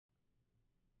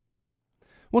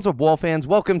What's up, Wall fans?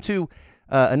 Welcome to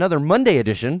another Monday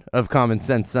edition of Common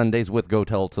Sense Sundays with Go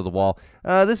Tell It to the Wall.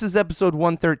 This is episode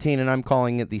 113, and I'm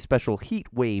calling it the special Heat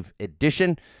Wave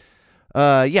edition.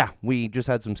 We just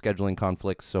had some scheduling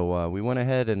conflicts, so we went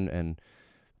ahead and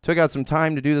took out some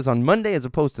time to do this on Monday as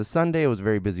opposed to Sunday. It was a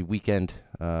very busy weekend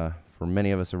for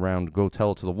many of us around Go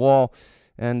Tell It to the Wall,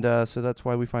 and so that's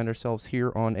why we find ourselves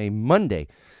here on a Monday.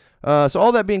 So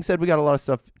all that being said, we got a lot of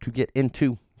stuff to get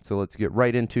into, so let's get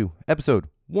right into episode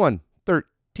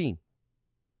 113.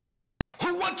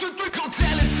 Who want to go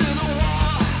tell it to the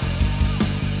wall?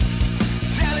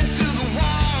 Tell it to the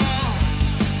wall.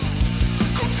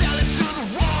 Go tell it to the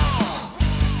wall.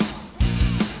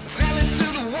 Tell it to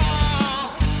the wall.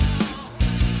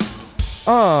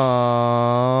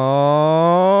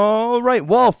 All right,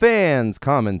 Wall fans,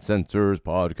 Common Sensors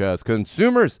podcast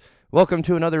consumers, welcome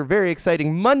to another very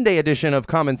exciting Monday edition of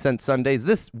Common Sense Sundays.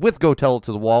 This with Go Tell It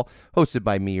to the Wall, hosted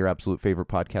by me, your absolute favorite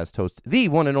podcast host, the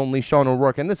one and only Sean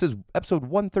O'Rourke, and this is episode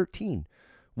 113.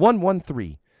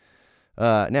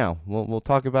 Now, we'll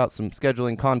talk about some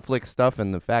scheduling conflict stuff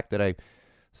and the fact that I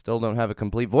still don't have a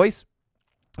complete voice.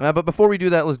 But before we do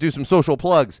that, let's do some social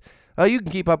plugs. You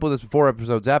can keep up with us before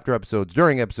episodes, after episodes,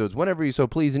 during episodes, whenever you so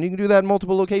please, and you can do that in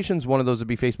multiple locations. One of those would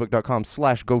be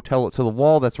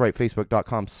facebook.com/GoTellItToTheWall. That's right,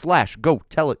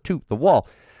 facebook.com/GoTellItToTheWall.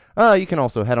 You can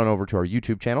also head on over to our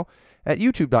YouTube channel at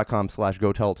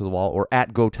youtube.com/GoTellItToTheWall or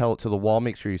at GoTellItToTheWall.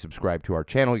 Make sure you subscribe to our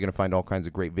channel. You're going to find all kinds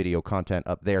of great video content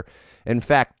up there. In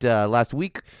fact, last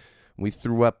week, we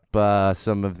threw up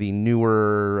some of the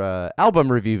newer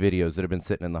album review videos that have been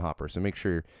sitting in the hopper. So make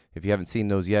sure, if you haven't seen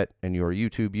those yet and you're a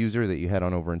YouTube user, that you head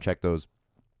on over and check those.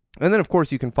 And then, of course,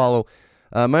 you can follow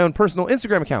my own personal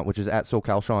Instagram account, which is at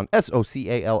SoCalSean,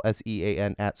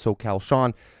 SoCalSean, at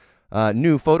SoCalSean.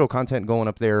 New photo content going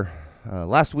up there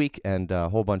last week, and a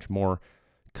whole bunch more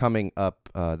coming up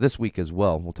this week as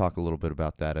well. We'll talk a little bit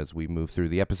about that as we move through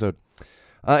the episode.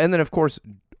 And then, of course,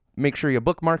 make sure you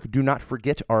bookmark. Do not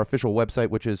forget our official website,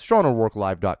 which is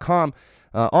SeanO'RourkeLive.com.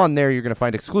 On there, you're going to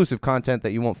find exclusive content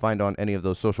that you won't find on any of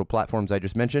those social platforms I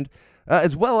just mentioned,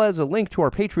 as well as a link to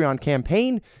our Patreon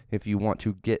campaign. If you want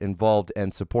to get involved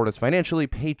and support us financially,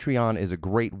 Patreon is a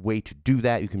great way to do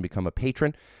that. You can become a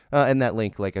patron, and that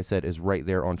link, like I said, is right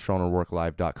there on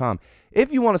SeanO'RourkeLive.com.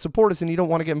 If you want to support us and you don't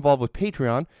want to get involved with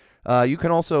Patreon, you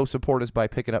can also support us by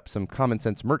picking up some Common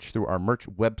Sense merch through our merch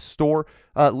web store.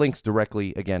 Links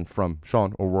directly, again, from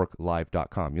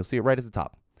SeanO'RourkeLive.com. You'll see it right at the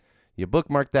top. You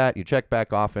bookmark that, you check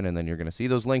back often, and then you're going to see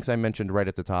those links I mentioned right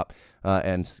at the top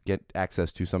and get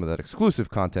access to some of that exclusive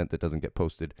content that doesn't get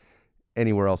posted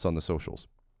anywhere else on the socials.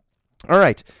 All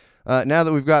right, now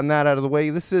that we've gotten that out of the way,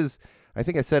 this is, I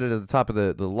think I said it at the top of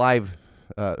the live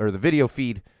or the video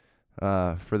feed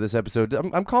for this episode.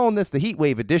 I'm calling this the Heat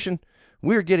Wave edition.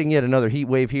 We're getting yet another heat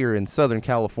wave here in Southern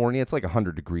California. It's like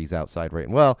 100 degrees outside right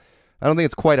now. Well, I don't think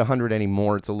it's quite 100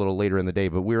 anymore. It's a little later in the day,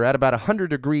 but we're at about 100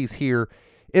 degrees here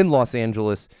in Los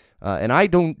Angeles, and I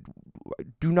do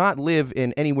not live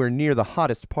in anywhere near the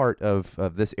hottest part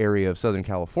of this area of Southern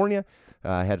California.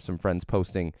 I had some friends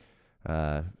posting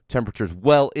temperatures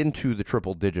well into the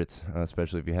triple digits,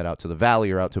 especially if you head out to the valley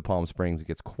or out to Palm Springs. It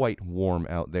gets quite warm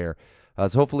out there.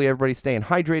 So hopefully everybody's staying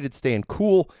hydrated, staying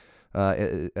cool,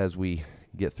 as we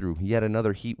get through yet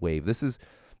another heat wave. This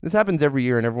happens every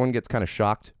year, and everyone gets kind of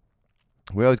shocked.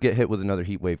 We always get hit with another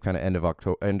heat wave, kind of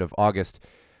end of August,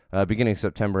 beginning of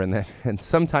September, and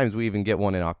sometimes we even get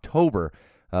one in October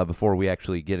before we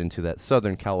actually get into that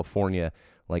Southern California,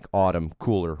 like autumn,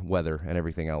 cooler weather and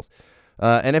everything else.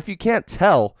 And if you can't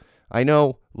tell, I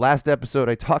know last episode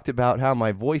I talked about how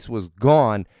my voice was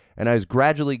gone, and I was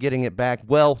gradually getting it back.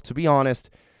 Well, to be honest,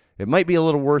 it might be a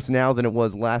little worse now than it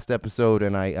was last episode,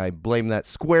 and I blame that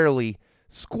squarely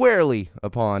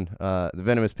upon the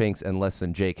Venomous Pinks and Less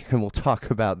Than Jake, and we'll talk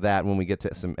about that when we get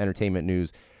to some entertainment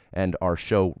news and our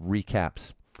show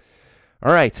recaps.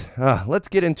 All right, let's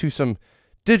get into some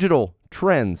digital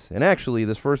trends, and actually,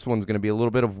 this first one's going to be a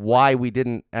little bit of why we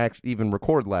didn't even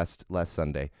record last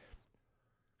Sunday,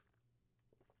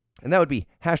 and that would be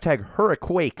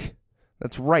 #Hurriquake.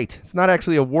 That's right. It's not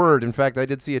actually a word. In fact, I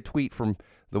did see a tweet from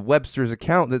the Webster's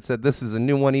account that said this is a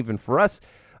new one even for us.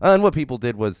 And what people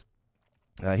did was,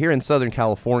 here in Southern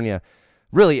California,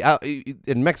 really out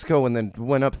in Mexico, and then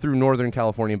went up through Northern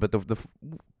California. But the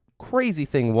crazy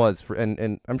thing was,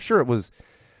 and I'm sure it was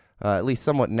at least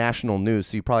somewhat national news,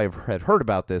 so you probably had heard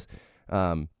about this.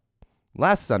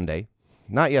 Last Sunday,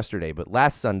 not yesterday, but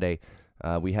last Sunday,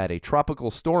 we had a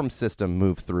tropical storm system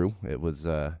move through. It was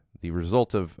the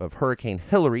result of Hurricane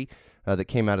Hillary that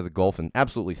came out of the Gulf and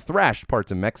absolutely thrashed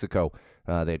parts of Mexico.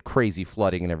 They had crazy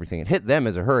flooding and everything. It hit them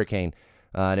as a hurricane,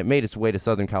 and it made its way to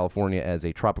Southern California as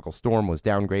a tropical storm was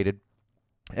downgraded.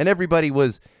 And everybody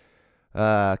was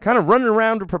kind of running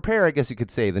around to prepare, I guess you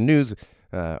could say. The news,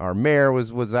 our mayor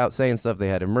was out saying stuff. They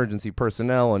had emergency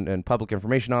personnel and public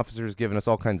information officers giving us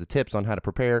all kinds of tips on how to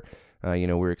prepare. We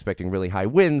were expecting really high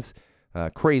winds,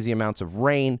 crazy amounts of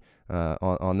rain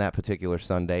on that particular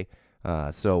Sunday.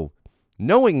 So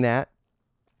knowing that,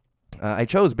 I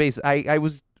chose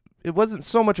it wasn't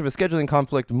so much of a scheduling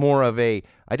conflict, more of I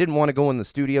didn't want to go in the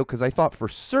studio because I thought for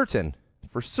certain,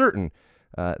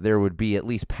 there would be at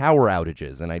least power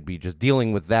outages, and I'd be just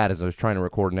dealing with that as I was trying to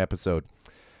record an episode.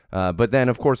 But then,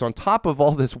 of course, on top of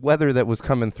all this weather that was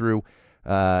coming through,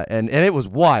 and it was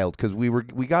wild because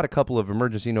we got a couple of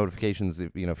emergency notifications.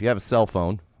 If you have a cell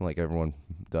phone, like everyone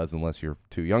does, unless you're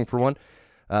too young for one,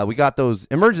 we got those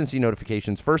emergency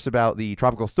notifications first about the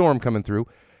tropical storm coming through,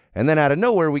 and then out of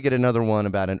nowhere we get another one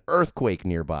about an earthquake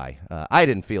nearby. I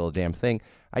didn't feel a damn thing.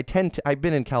 I've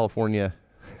been in California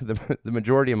the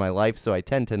majority of my life, so I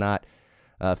tend to not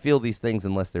feel these things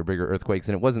unless they're bigger earthquakes,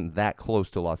 and it wasn't that close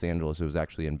to Los Angeles. It was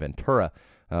actually in Ventura,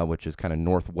 which is kind of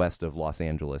northwest of Los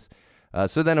Angeles.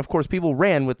 So then, of course, people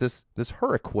ran with this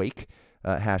hurricane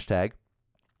hashtag,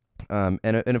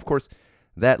 and of course,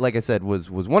 that, like I said, was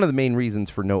one of the main reasons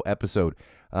for no episode.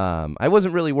 I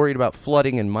wasn't really worried about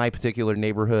flooding in my particular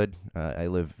neighborhood. I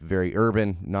live very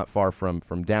urban, not far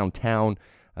from downtown.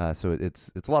 So it's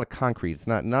a lot of concrete. It's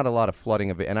not a lot of flooding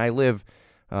of it. And I live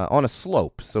on a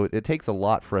slope, so it takes a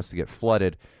lot for us to get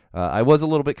flooded. I was a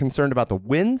little bit concerned about the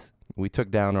winds. We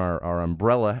took down our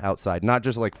umbrella outside, not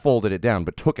just like folded it down,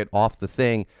 but took it off the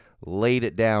thing, laid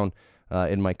it down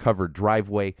in my covered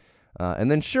driveway.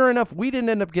 And then sure enough, we didn't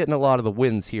end up getting a lot of the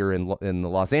winds here in the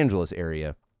Los Angeles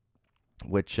area,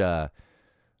 which I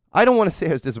don't want to say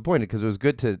I was disappointed because it was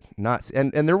good to not –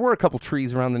 and there were a couple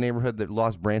trees around the neighborhood that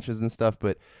lost branches and stuff,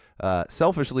 but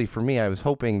selfishly for me, I was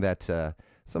hoping that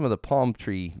some of the palm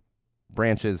tree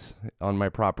branches on my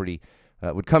property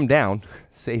would come down,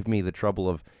 save me the trouble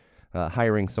of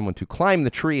hiring someone to climb the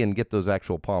tree and get those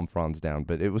actual palm fronds down.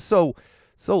 But it was so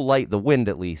light, the wind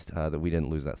at least, that we didn't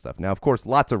lose that stuff. Now, of course,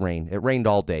 lots of rain. It rained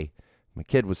all day. My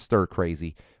kid was stir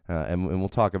crazy, and we'll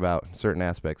talk about certain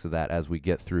aspects of that as we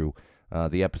get through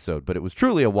the episode. But it was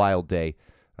truly a wild day.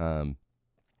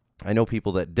 I know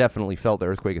people that definitely felt the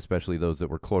earthquake, especially those that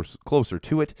were closer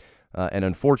to it. And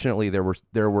unfortunately, there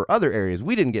were other areas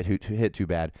we didn't get hit too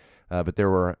bad, but there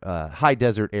were high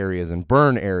desert areas and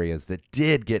burn areas that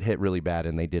did get hit really bad,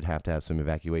 and they did have to have some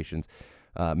evacuations,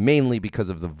 mainly because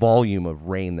of the volume of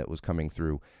rain that was coming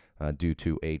through due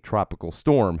to a tropical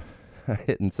storm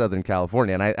hitting Southern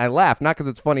California. And I laugh, not because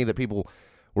it's funny that people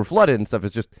were flooded and stuff.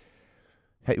 It's just,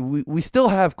 hey, we still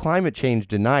have climate change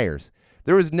deniers.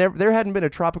 There hadn't been a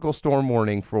tropical storm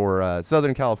warning for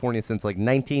Southern California since like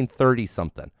 1930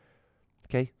 something.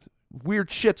 Okay, weird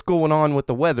shit's going on with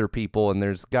the weather, people, and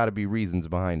there's got to be reasons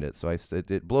behind it. So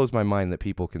it blows my mind that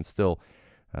people can still,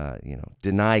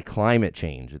 deny climate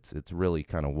change. It's really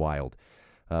kind of wild.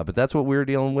 But that's what we were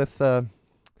dealing with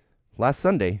last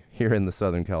Sunday here in the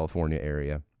Southern California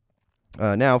area.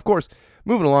 Now, of course,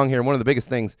 moving along here, one of the biggest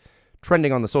things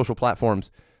trending on the social platforms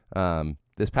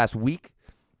this past week,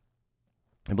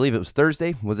 I believe it was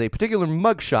Thursday, was a particular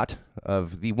mugshot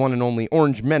of the one and only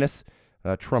Orange Menace,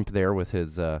 Trump there with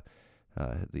his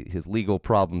legal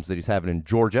problems that he's having in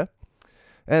Georgia.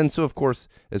 And so, of course,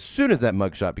 as soon as that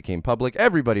mugshot became public,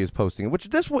 everybody was posting it, which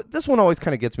this one always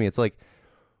kind of gets me. It's like,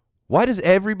 why does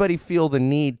everybody feel the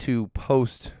need to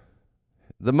post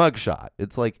the mugshot?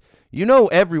 It's like,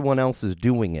 everyone else is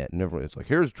doing it, and it's like,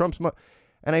 here's Trump's mug.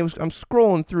 And I'm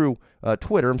scrolling through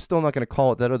Twitter. I'm still not going to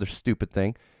call it that other stupid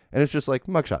thing. And it's just like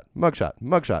mugshot, mugshot,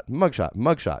 mugshot, mugshot,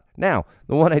 mugshot. Now,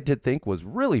 the one I did think was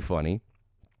really funny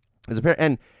is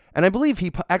and I believe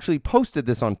he actually posted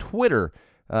this on Twitter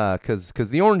because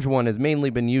the orange one has mainly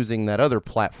been using that other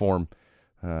platform,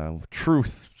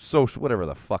 Truth Social, whatever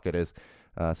the fuck it is.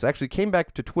 So actually came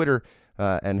back to Twitter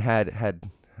and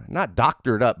had not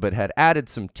doctored up, but had added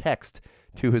some text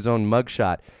to his own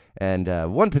mugshot. And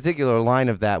one particular line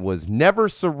of that was "Never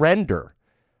surrender,"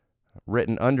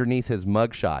 written underneath his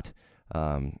mugshot.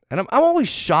 And I'm always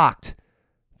shocked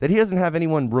that he doesn't have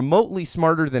anyone remotely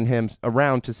smarter than him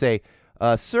around to say,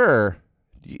 sir,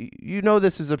 you know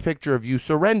this is a picture of you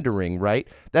surrendering, right?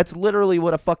 That's literally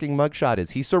what a fucking mugshot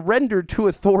is. He surrendered to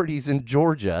authorities in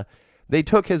Georgia. They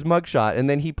took his mugshot, and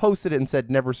then he posted it and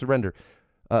said, "Never surrender."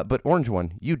 But Orange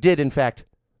One, you did, in fact,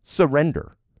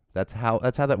 surrender. That's how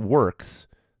that works.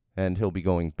 And he'll be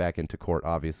going back into court,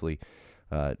 obviously.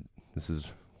 This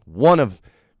is one of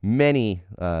many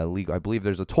legal. I believe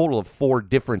there's a total of 4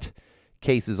 different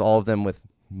cases, all of them with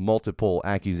multiple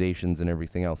accusations and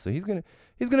everything else. So he's gonna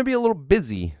be a little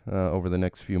busy over the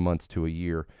next few months to a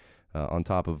year, on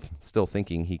top of still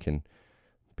thinking he can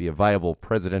be a viable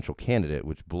presidential candidate,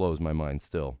 which blows my mind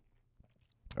still.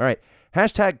 All right,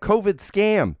 hashtag COVID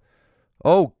scam.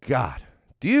 Oh, God.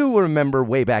 Do you remember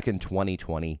way back in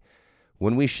 2020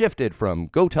 when we shifted from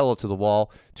Go Tell It to the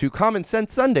Wall to Common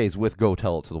Sense Sundays with Go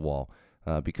Tell It to the Wall?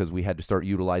 Because we had to start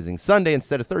utilizing Sunday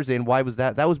instead of Thursday. And why was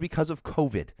that? That was because of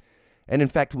COVID. And in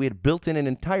fact, we had built in an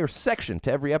entire section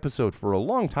to every episode for a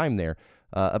long time there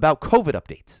about COVID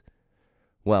updates.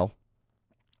 Well,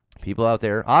 people out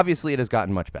there, obviously it has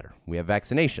gotten much better. We have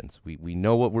vaccinations. We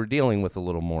know what we're dealing with a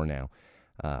little more now.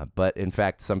 But in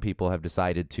fact, some people have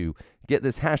decided to get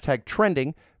this hashtag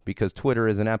trending because Twitter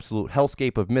is an absolute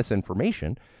hellscape of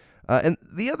misinformation. And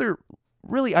the other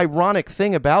really ironic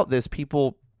thing about this,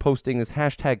 people posting this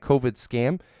hashtag COVID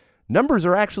scam, numbers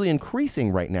are actually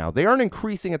increasing right now. They aren't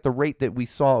increasing at the rate that we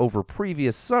saw over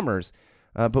previous summers,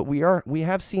 but we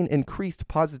have seen increased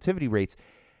positivity rates.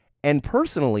 And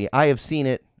personally, I have seen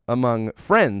it among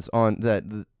friends on that,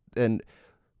 and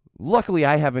luckily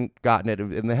I haven't gotten it,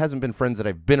 and there hasn't been friends that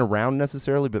I've been around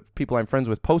necessarily, but people I'm friends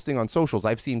with posting on socials.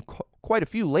 I've seen quite a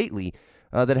few lately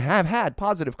that have had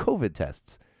positive COVID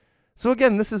tests. So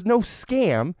again, this is no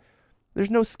scam. There's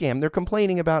no scam. They're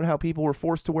complaining about how people were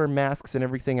forced to wear masks and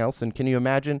everything else. And can you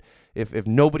imagine if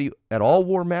nobody at all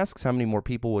wore masks, how many more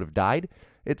people would have died?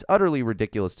 It's utterly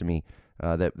ridiculous to me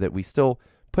that we still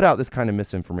put out this kind of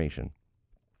misinformation.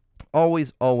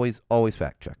 Always, always, always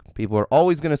fact check. People are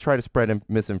always going to try to spread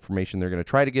misinformation. They're going to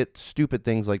try to get stupid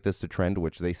things like this to trend,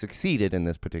 which they succeeded in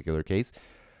this particular case.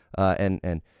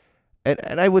 And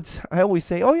I always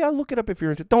say, oh yeah, look it up if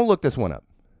you're interested. Don't look this one up.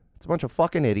 It's a bunch of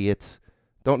fucking idiots.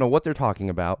 Don't know what they're talking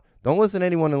about. Don't listen to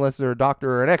anyone unless they're a doctor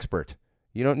or an expert.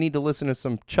 You don't need to listen to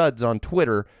some chuds on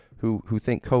Twitter who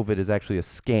think COVID is actually a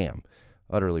scam.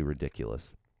 Utterly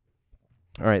ridiculous.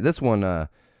 All right, this one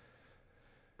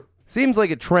seems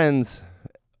like it trends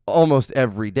almost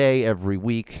every day, every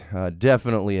week,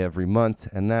 definitely every month,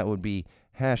 and that would be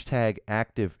hashtag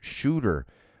active shooter.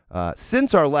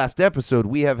 Since our last episode,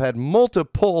 we have had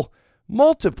multiple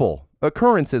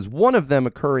occurrences, one of them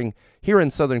occurring here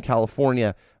in Southern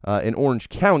California in Orange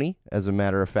County, as a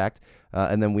matter of fact,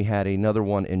 and then we had another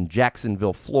one in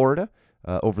Jacksonville, Florida,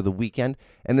 over the weekend,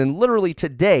 and then literally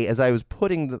today, as I was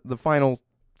putting the final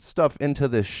stuff into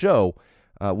this show,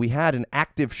 we had an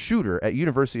active shooter at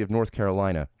University of North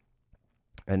Carolina,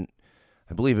 and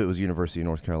I believe it was University of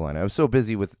North Carolina. I was so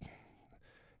busy with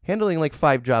handling like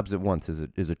 5 jobs at once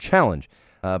is a challenge,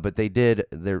 but they did.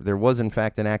 There was in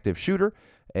fact an active shooter.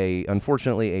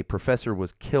 Unfortunately, a professor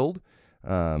was killed,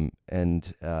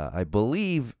 and I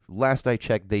believe last I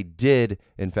checked, they did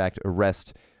in fact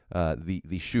arrest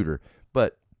the shooter.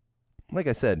 But like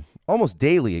I said, almost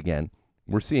daily again,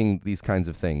 we're seeing these kinds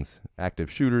of things: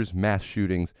 active shooters, mass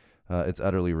shootings. It's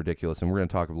utterly ridiculous, and we're going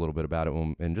to talk a little bit about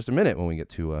it in just a minute when we get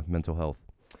to mental health.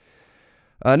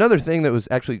 Another thing that was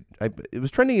actually, it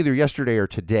was trending either yesterday or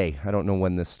today. I don't know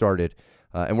when this started.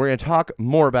 And we're going to talk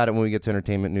more about it when we get to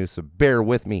entertainment news, so bear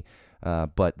with me.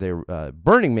 But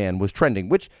Burning Man was trending,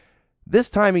 which this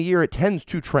time of year it tends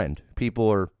to trend. People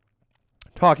are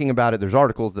talking about it. There's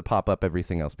articles that pop up,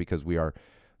 everything else, because we are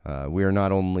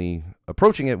not only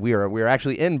approaching it, we are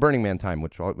actually in Burning Man time,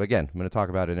 which, again, I'm going to talk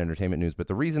about in entertainment news. But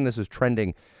the reason this is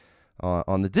trending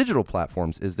on the digital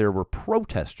platforms is there were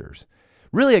protesters.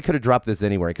 Really, I could have dropped this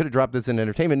anywhere. I could have dropped this in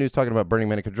entertainment news talking about Burning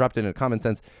Man. I could have dropped it in Common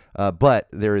Sense. But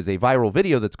there is a viral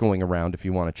video that's going around if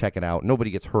you want to check it out.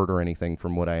 Nobody gets hurt or anything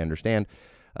from what I understand.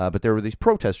 But there were these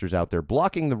protesters out there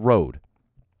blocking the road.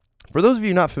 For those of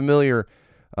you not familiar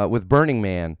with Burning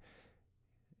Man,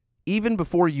 even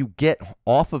before you get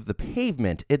off of the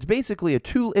pavement, it's basically a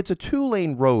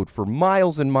two-lane road for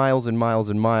miles and miles and miles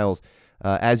and miles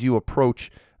as you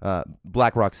approach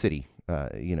Black Rock City.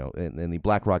 In the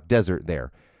Black Rock Desert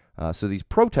there. So these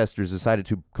protesters decided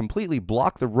to completely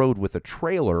block the road with a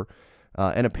trailer,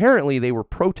 and apparently they were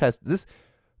this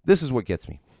is what gets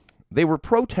me. They were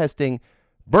protesting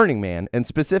Burning Man, and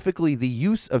specifically the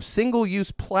use of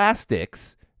single-use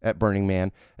plastics at Burning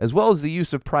Man, as well as the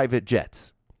use of private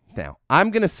jets. Now, I'm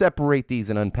going to separate these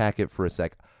and unpack it for a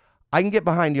sec. I can get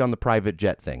behind you on the private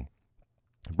jet thing.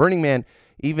 Burning Man,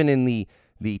 even in the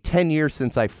 10 years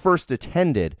since I first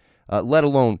attended, let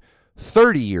alone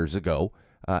 30 years ago,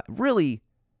 really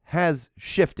has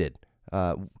shifted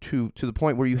to the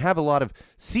point where you have a lot of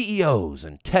CEOs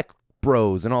and tech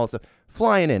bros and all this stuff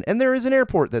flying in. And there is an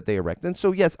airport that they erect. And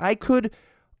so, yes, I could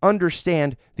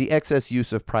understand the excess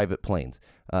use of private planes.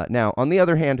 Now, on the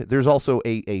other hand, there's also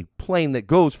a plane that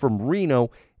goes from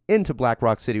Reno into Black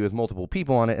Rock City with multiple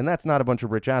people on it, and that's not a bunch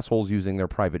of rich assholes using their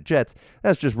private jets.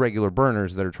 That's just regular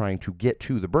burners that are trying to get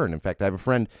to the burn. In fact, I have a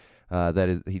friend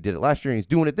he did it last year, and he's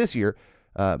doing it this year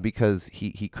because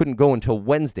he couldn't go until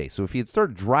Wednesday. So if he had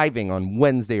started driving on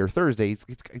Wednesday or Thursday, he's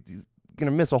going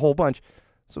to miss a whole bunch.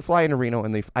 So fly into Reno,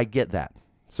 and I get that.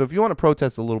 So if you want to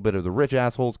protest a little bit of the rich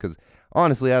assholes, because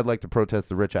honestly, I'd like to protest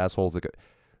the rich assholes.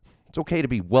 It's okay to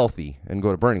be wealthy and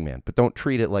go to Burning Man, but don't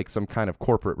treat it like some kind of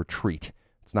corporate retreat.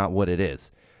 It's not what it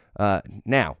is.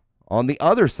 Now, on the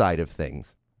other side of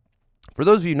things, for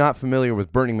those of you not familiar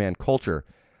with Burning Man culture,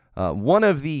 one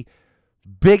of the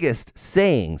biggest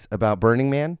sayings about Burning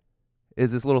Man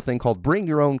is this little thing called bring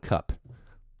your own cup.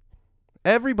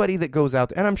 Everybody that goes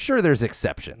out, and I'm sure there's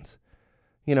exceptions.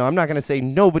 You know, I'm not going to say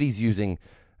nobody's using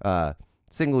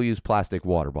single-use plastic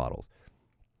water bottles.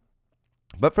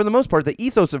 But for the most part, the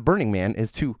ethos of Burning Man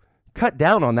is to cut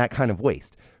down on that kind of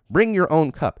waste. Bring your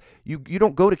own cup. You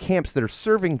don't go to camps that are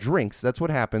serving drinks. That's what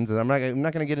happens. And I'm not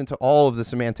going to get into all of the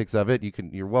semantics of it.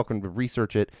 You're welcome to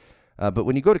research it. But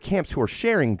when you go to camps who are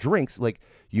sharing drinks, like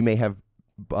you may have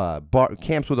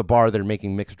camps with a bar that are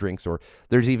making mixed drinks, or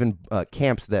there's even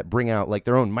camps that bring out like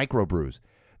their own microbrews.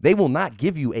 They will not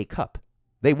give you a cup.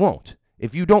 They won't.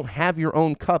 If you don't have your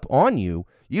own cup on you,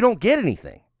 you don't get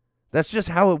anything. That's just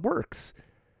how it works.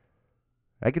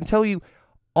 I can tell you,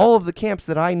 all of the camps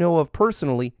that I know of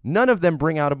personally, none of them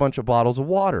bring out a bunch of bottles of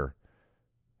water.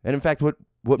 And in fact, what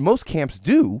most camps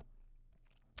do,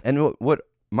 and what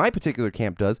my particular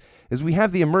camp does, is we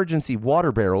have the emergency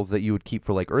water barrels that you would keep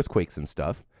for like earthquakes and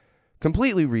stuff,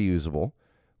 completely reusable.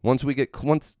 Once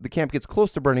the camp gets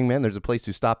close to Burning Man, there's a place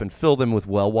to stop and fill them with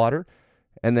well water,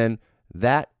 and then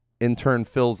that in turn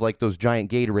fills like those giant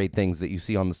Gatorade things that you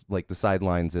see on the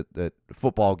sidelines at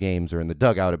football games or in the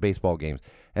dugout at baseball games.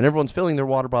 And everyone's filling their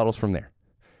water bottles from there.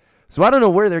 So I don't know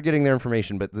where they're getting their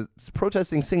information, but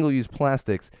protesting single-use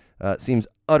plastics seems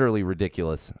utterly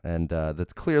ridiculous, and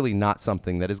that's clearly not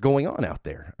something that is going on out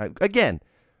there. Again,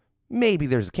 maybe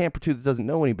there's a camp or two that doesn't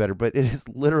know any better, but it is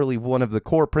literally one of the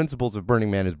core principles of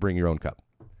Burning Man is bring your own cup.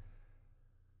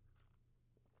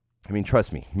 I mean,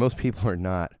 trust me, most people are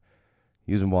not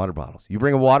using water bottles. You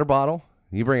bring a water bottle,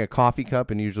 you bring a coffee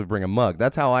cup, and you usually bring a mug.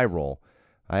 That's how I roll.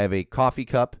 I have a coffee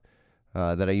cup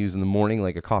that I use in the morning,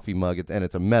 like a coffee mug, and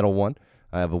it's a metal one.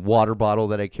 I have a water bottle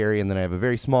that I carry, and then I have a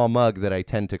very small mug that I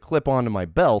tend to clip onto my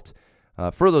belt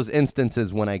for those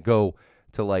instances when I go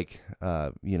to like,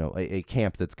 a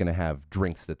camp that's going to have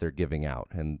drinks that they're giving out,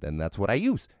 and that's what I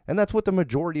use, and that's what the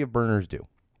majority of burners do.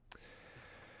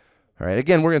 All right,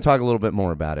 again, we're going to talk a little bit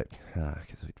more about it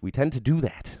because we tend to do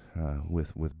that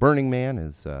with Burning Man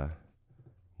is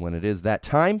when it is that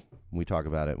time. We talk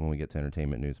about it when we get to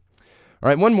entertainment news. All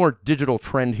right, one more digital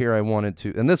trend here I wanted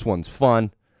to, and this one's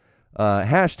fun.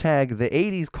 Hashtag the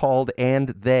 80s called and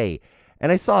they.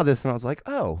 And I saw this and I was like,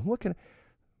 oh,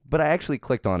 but I actually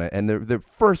clicked on it, and the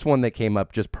first one that came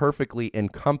up just perfectly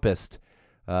encompassed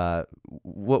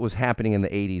what was happening in the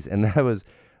 80s, and that was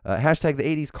hashtag the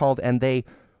 80s called and they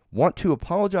want to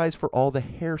apologize for all the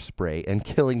hairspray and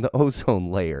killing the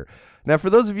ozone layer. Now, for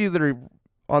those of you that are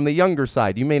on the younger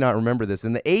side, you may not remember this.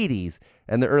 In the 80s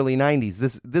and the early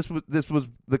 90s, this was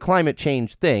the climate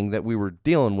change thing that we were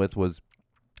dealing with was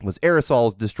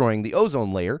aerosols destroying the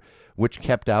ozone layer, which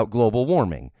kept out global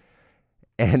warming.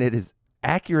 And it is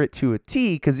accurate to a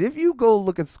T, because if you go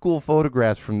look at school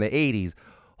photographs from the 80s,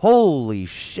 holy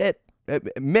shit,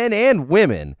 men and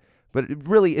women, but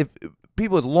really if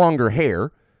people with longer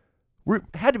hair,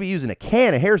 had to be using a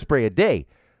can of hairspray a day.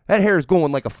 That hair is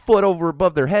going like a foot over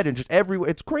above their head and just everywhere.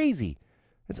 It's crazy.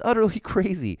 It's utterly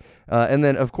crazy. And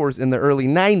then, of course, in the early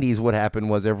 90s, what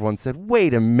happened was everyone said,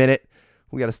 wait a minute,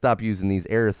 we got to stop using these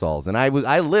aerosols. And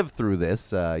I lived through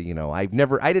this. I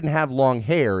didn't have long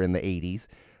hair in the 80s,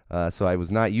 so I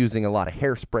was not using a lot of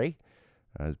hairspray.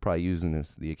 I was probably using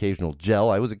the occasional gel.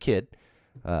 I was a kid.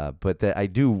 But I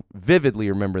do vividly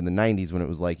remember in the 90s when it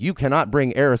was like, you cannot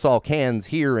bring aerosol cans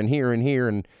here and here and here.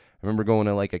 And I remember going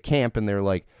to like a camp and they're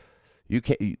like,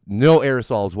 no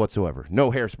aerosols whatsoever,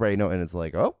 no hairspray, no. And it's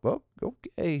like, oh,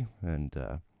 okay. And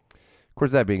of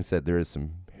course, that being said, there is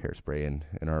some hairspray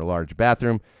in our large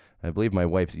bathroom. I believe my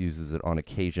wife uses it on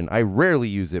occasion. I rarely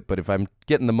use it, but if I'm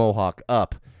getting the mohawk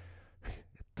up, it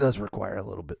does require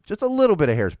just a little bit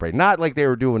of hairspray. Not like they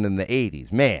were doing in the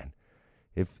 80s, man.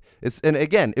 And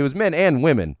again, it was men and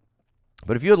women.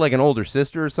 But if you had like an older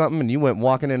sister or something and you went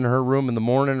walking into her room in the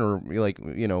morning or like,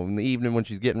 in the evening when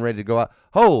she's getting ready to go out,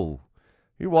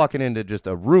 you're walking into just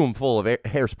a room full of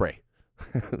hairspray.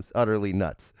 It was utterly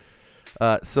nuts.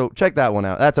 So check that one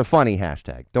out. That's a funny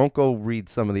hashtag. Don't go read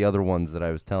some of the other ones that I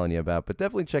was telling you about, but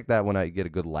definitely check that one out. You get a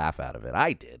good laugh out of it.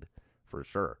 I did. for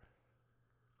sure.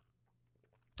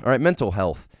 All right, mental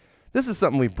health. This is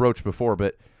something we've broached before,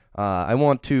 but I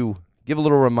want to give a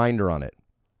little reminder on it.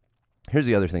 Here's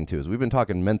the other thing, too, is we've been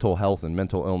talking mental health and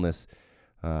mental illness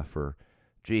for,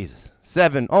 Jesus,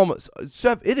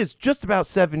 it is just about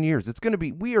 7 years. It's going to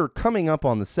be, we are coming up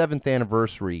on the 7th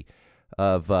anniversary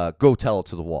of Go Tell It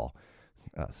to the Wall.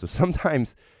 So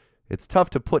sometimes it's tough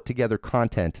to put together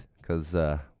content because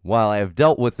while I have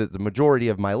dealt with it the majority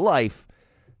of my life,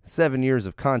 7 years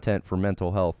of content for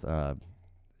mental health,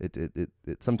 it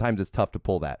sometimes it's tough to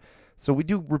pull that. So we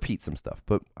do repeat some stuff,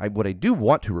 but what I do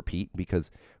want to repeat, because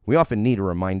we often need a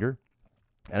reminder,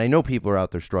 and I know people are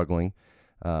out there struggling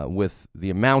with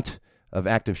the amount of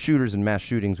active shooters and mass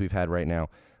shootings we've had right now,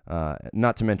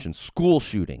 not to mention school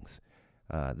shootings.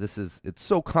 It's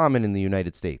so common in the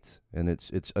United States, and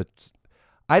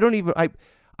I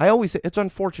always say it's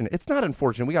unfortunate. It's not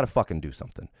unfortunate. We got to fucking do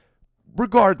something.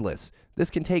 Regardless,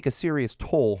 this can take a serious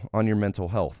toll on your mental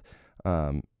health.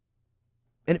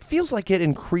 And it feels like it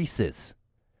increases,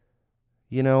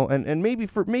 you know, and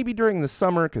maybe during the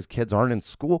summer, because kids aren't in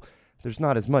school, there's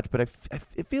not as much, but I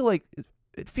feel like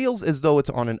it feels as though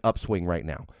it's on an upswing right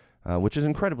now, which is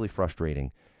incredibly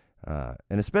frustrating. And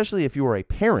especially if you are a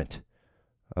parent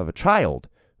of a child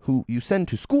who you send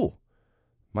to school.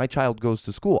 My child goes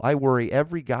to school. I worry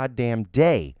every goddamn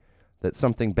day that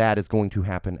something bad is going to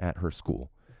happen at her school.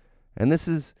 And this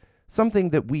is something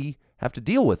that we have to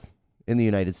deal with in the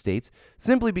United States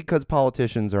simply because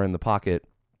politicians are in the pocket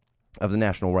of the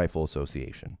National Rifle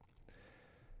Association.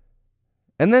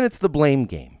 And then it's the blame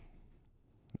game.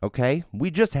 Okay?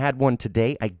 We just had one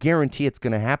today. I guarantee it's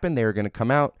going to happen. They're going to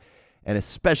come out, and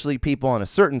especially people on a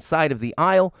certain side of the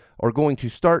aisle are going to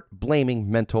start blaming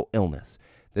mental illness.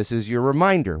 This is your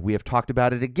reminder. We have talked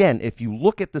about it again. If you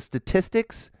look at the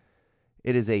statistics,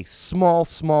 it is a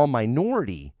small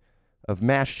minority of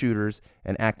mass shooters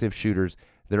and active shooters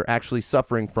that are actually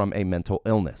suffering from a mental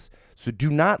illness. So do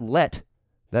not let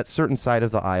that certain side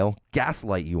of the aisle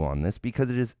gaslight you on this,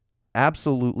 because it is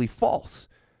absolutely false.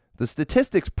 The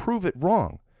statistics prove it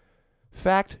wrong.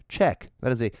 Fact check.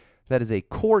 That is a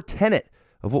core tenet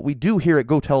of what we do here at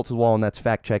Go Tell It to the Wall, and that's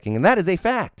fact checking, and that is a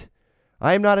fact.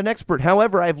 I am not an expert.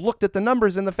 However, I've looked at the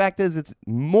numbers, and the fact is, it's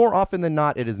more often than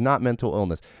not, it is not mental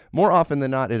illness. More often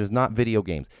than not, it is not video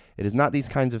games. It is not these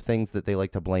kinds of things that they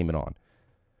like to blame it on.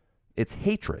 It's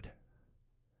hatred.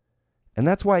 And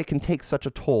that's why it can take such a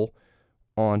toll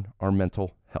on our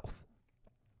mental health.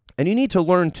 And you need to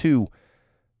learn to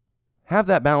have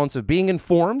that balance of being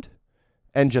informed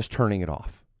and just turning it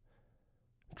off.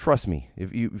 Trust me,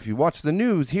 if you watch the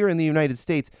news here in the United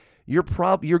States, you're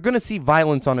going to see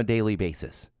violence on a daily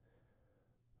basis.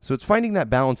 So it's finding that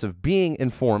balance of being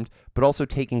informed, but also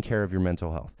taking care of your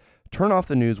mental health. Turn off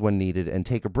the news when needed and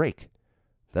take a break.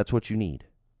 That's what you need.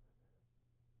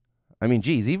 I mean,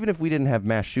 geez, even if we didn't have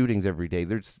mass shootings every day,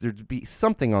 there'd be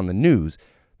something on the news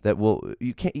that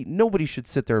nobody should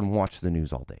sit there and watch the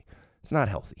news all day. It's not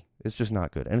healthy. It's just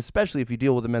not good. And especially if you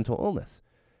deal with a mental illness.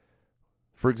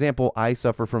 For example, I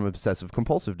suffer from obsessive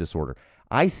compulsive disorder.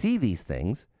 I see these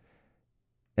things,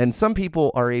 and some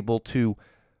people are able to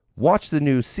watch the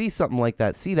news, see something like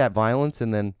that, see that violence,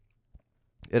 and then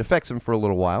it affects them for a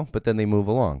little while, but then they move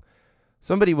along.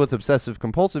 Somebody with obsessive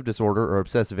compulsive disorder or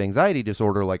obsessive anxiety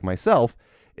disorder like myself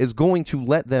is going to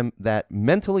let that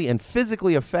mentally and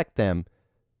physically affect them,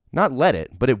 not let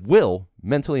it, but it will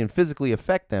mentally and physically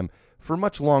affect them for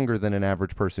much longer than an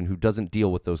average person who doesn't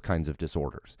deal with those kinds of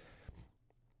disorders.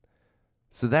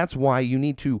 So that's why you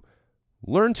need to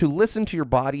learn to listen to your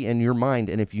body and your mind,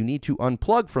 and if you need to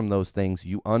unplug from those things,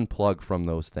 you unplug from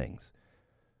those things.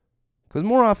 Because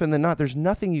more often than not, there's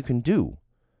nothing you can do.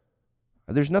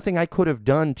 There's nothing I could have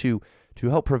done to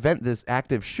help prevent this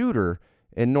active shooter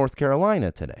in North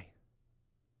Carolina today.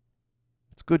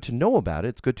 It's good to know about it.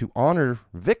 It's good to honor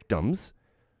victims,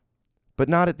 but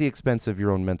not at the expense of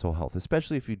your own mental health,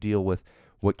 especially if you deal with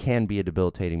what can be a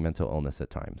debilitating mental illness at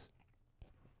times.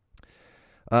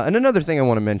 And another thing I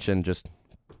want to mention, just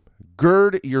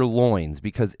gird your loins,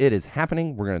 because it is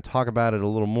happening. We're going to talk about it a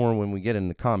little more when we get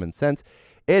into common sense.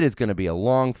 It is going to be a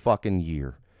long fucking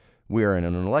year. We are in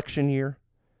an election year.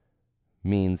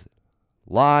 Means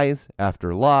lies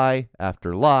after lie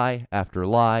after lie after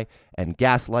lie, and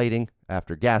gaslighting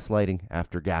after gaslighting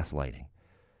after gaslighting.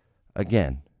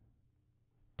 Again,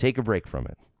 take a break from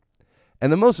it.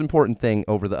 And the most important thing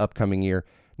over the upcoming year,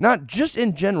 not just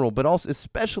in general, but also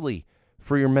especially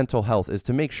for your mental health, is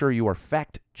to make sure you are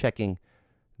fact-checking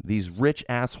these rich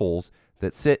assholes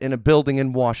that sit in a building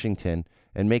in Washington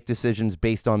and make decisions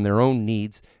based on their own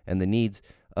needs and the needs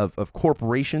of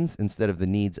corporations instead of the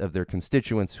needs of their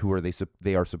constituents who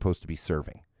they are supposed to be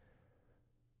serving.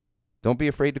 Don't be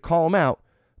afraid to call them out,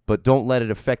 but don't let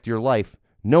it affect your life,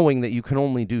 knowing that you can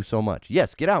only do so much.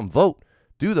 Yes, get out and vote.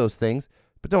 Do those things,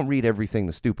 but don't read everything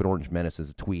the stupid Orange Menace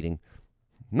is tweeting.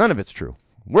 None of it's true.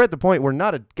 We're at the point where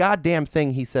not a goddamn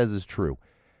thing he says is true,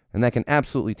 and that can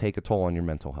absolutely take a toll on your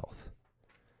mental health.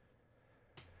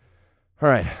 All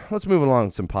right, let's move along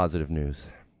with some positive news.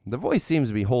 The voice seems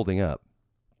to be holding up.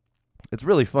 It's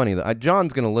really funny that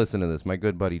John's going to listen to this, my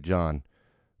good buddy John.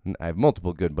 I have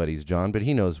multiple good buddies, John, but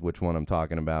he knows which one I'm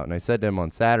talking about. And I said to him on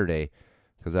Saturday,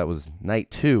 because that was night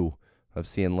 2 of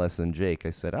seeing Less Than Jake, I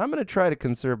said, I'm going to try to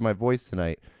conserve my voice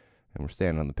tonight. And we're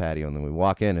standing on the patio, and then we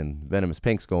walk in, and Venomous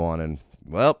Pinks go on, and,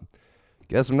 well,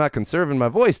 guess I'm not conserving my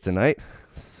voice tonight.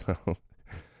 So,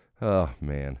 oh,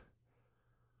 man.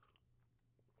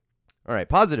 All right,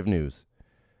 positive news.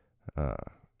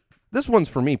 This one's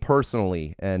for me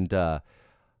personally, and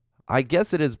I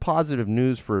guess it is positive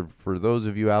news for those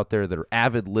of you out there that are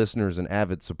avid listeners and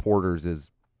avid supporters.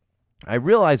 Is I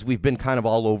realize we've been kind of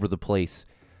all over the place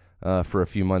for a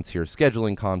few months here,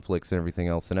 scheduling conflicts and everything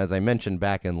else. And as I mentioned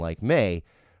back in like May,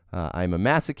 I'm a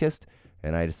masochist,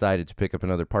 and I decided to pick up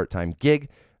another part-time gig,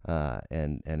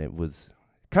 and it was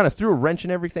kind of threw a wrench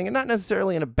in everything, and not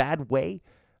necessarily in a bad way.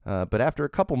 But after a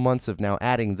couple months of now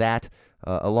adding that,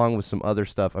 along with some other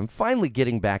stuff, I'm finally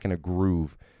getting back in a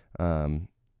groove, and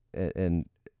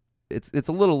it's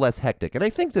a little less hectic. And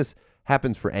I think this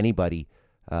happens for anybody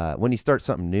when you start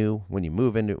something new, when you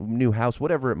move into a new house,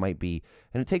 whatever it might be,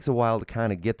 and it takes a while to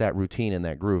kind of get that routine and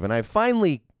that groove. And I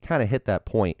finally kind of hit that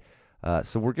point.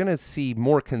 So we're going to see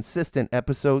more consistent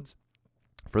episodes.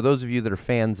 For those of you that are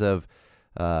fans of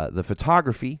the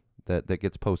photography that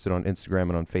gets posted on Instagram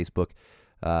and on Facebook,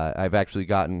 I've actually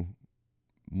gotten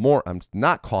more. I'm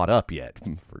not caught up yet,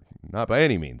 not by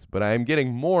any means, but I am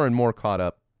getting more and more caught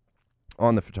up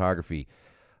on the photography.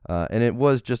 And it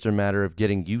was just a matter of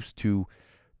getting used to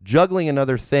juggling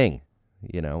another thing.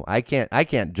 You know, I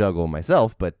can't juggle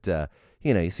myself, but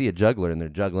you know, you see a juggler and they're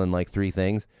juggling like 3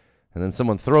 things, and then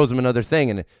someone throws them another thing,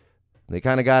 and they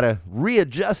kind of got to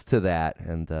readjust to that.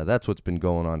 And that's what's been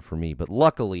going on for me. But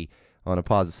luckily,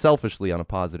 selfishly on a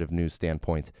positive news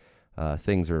standpoint,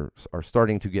 things are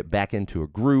starting to get back into a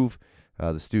groove.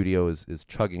 The studio is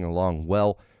chugging along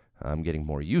well. I'm getting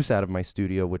more use out of my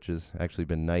studio, which has actually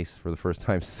been nice for the first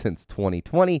time since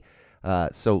 2020.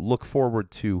 So look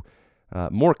forward to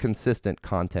more consistent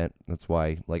content. That's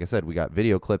why, like I said, we got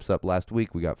video clips up last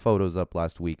week. We got photos up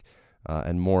last week.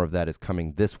 And more of that is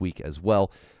coming this week as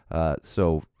well.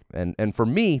 And for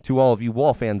me, to all of you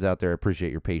Wall fans out there, I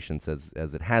appreciate your patience as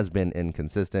it has been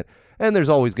inconsistent. And there's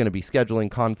always going to be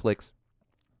scheduling conflicts,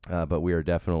 but we are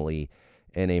definitely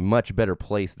in a much better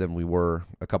place than we were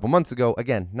a couple months ago.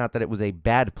 Again, not that it was a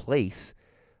bad place.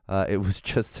 It was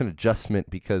just an adjustment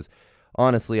because,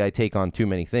 honestly, I take on too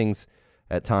many things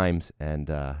at times, and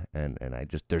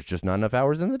there's just not enough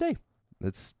hours in the day.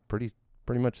 It's pretty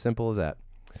much simple as that.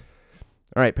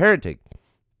 All right, parenting.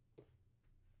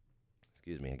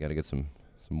 Excuse me, I got to get some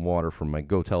water from my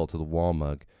Go Tell It to the Wall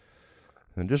mug.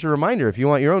 And just a reminder, if you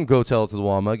want your own Go Tell It to the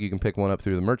Wall mug, you can pick one up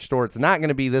through the merch store. It's not going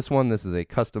to be this one. This is a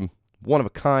custom,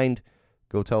 one-of-a-kind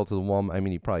Go Tell It to the Wall. I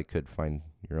mean, you probably could find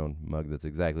your own mug that's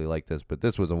exactly like this, but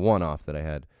this was a one-off that I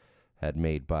had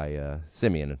made by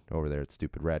Simeon over there at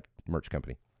Stupid Rad Merch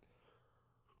Company.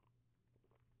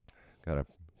 Got to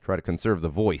try to conserve the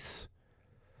voice.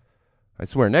 I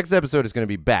swear, next episode is going to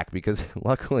be back because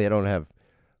luckily I don't have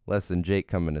Less Than Jake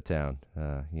coming to town,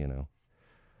 you know.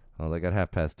 Well, I got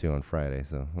 2:30 on Friday,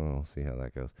 so we'll see how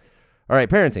that goes. All right,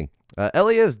 parenting.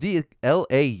 LAUSD,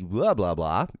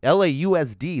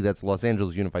 that's Los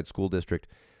Angeles Unified School District,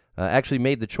 actually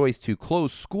made the choice to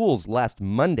close schools last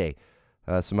Monday,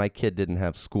 so my kid didn't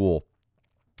have school,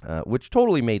 which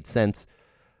totally made sense.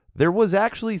 There was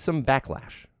actually some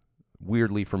backlash,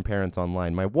 weirdly, from parents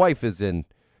online. My wife is in,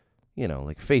 you know,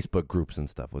 like Facebook groups and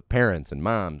stuff with parents and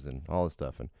moms and all this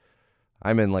stuff. And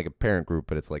I'm in like a parent group,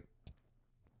 but it's like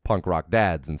punk rock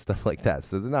dads and stuff like that.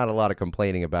 So there's not a lot of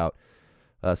complaining about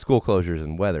school closures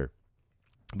and weather.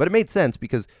 But it made sense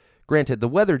because, granted, the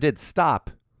weather did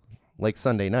stop like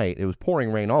Sunday night. It was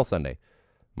pouring rain all Sunday.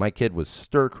 My kid was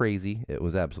stir crazy. It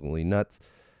was absolutely nuts.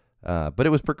 But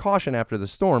it was precaution after the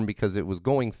storm because it was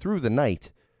going through the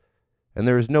night. And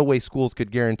there is no way schools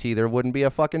could guarantee there wouldn't be a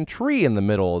fucking tree in the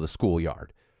middle of the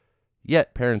schoolyard.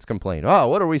 Yet parents complain, oh,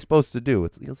 what are we supposed to do?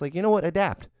 It's like, you know what?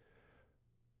 Adapt.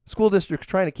 School district's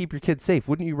trying to keep your kids safe.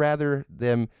 Wouldn't you rather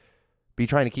them be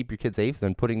trying to keep your kids safe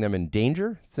than putting them in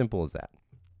danger? Simple as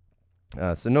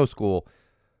that. So no school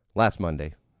last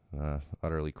Monday.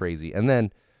 Utterly crazy. And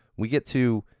then we get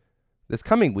to this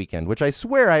coming weekend, which I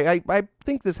swear, I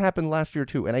think this happened last year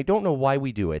too, and I don't know why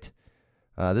we do it.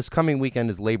 This coming weekend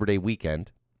is Labor Day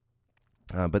weekend.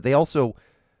 But they also,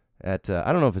 I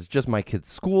don't know if it's just my kid's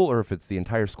school or if it's the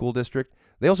entire school district,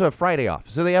 they also have Friday off.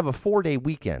 So they have a 4-day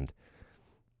weekend.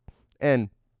 And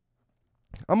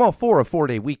I'm all for a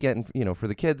 4-day weekend, for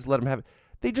the kids, let them have it.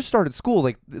 They just started school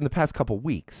like in the past couple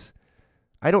weeks.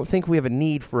 I don't think we have a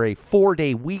need for a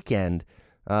 4-day weekend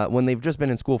when they've just been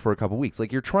in school for a couple weeks.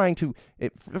 Like, you're trying to,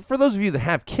 for those of you that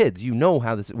have kids, you know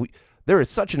how there is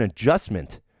such an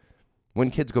adjustment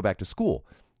when kids go back to school,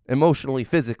 emotionally,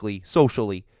 physically,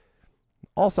 socially,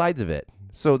 all sides of it.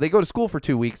 So they go to school for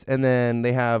 2 weeks, and then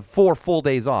they have 4 full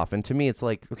days off. And to me, it's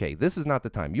like, okay, this is not the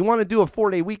time. You want to do a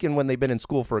 4-day weekend when they've been in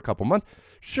school for a couple months?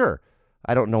 Sure.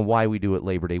 I don't know why we do it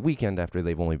Labor Day weekend after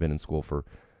they've only been in school for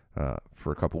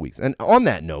a couple weeks. And on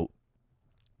that note,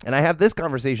 and I have this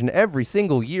conversation every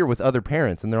single year with other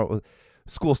parents, and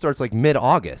school starts like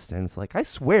mid-August. And it's like, I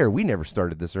swear we never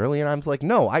started this early. And I'm like,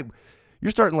 no,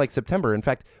 you're starting like September. In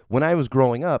fact, when I was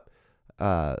growing up,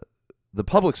 the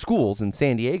public schools in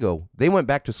San Diego, they went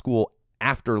back to school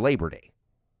after Labor Day.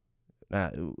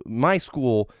 My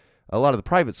school, a lot of the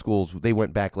private schools, they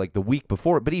went back like the week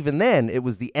before. But even then, it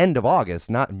was the end of August,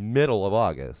 not middle of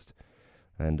August.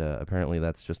 And apparently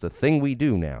that's just a thing we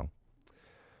do now.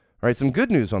 All right, some good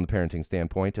news on the parenting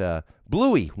standpoint.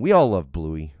 Bluey, we all love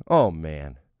Bluey. Oh,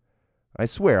 man. I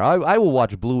swear, I will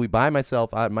watch Bluey by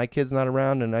myself. My kid's not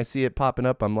around, and I see it popping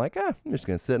up. I'm like, I'm just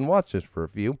going to sit and watch this for a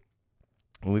few.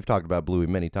 And we've talked about Bluey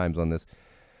many times on this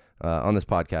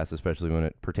podcast, especially when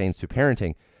it pertains to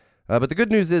parenting. But the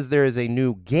good news is there is a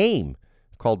new game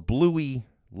called Bluey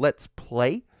Let's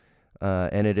Play,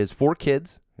 and it is for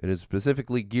kids. It is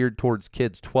specifically geared towards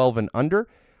kids 12 and under.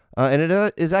 And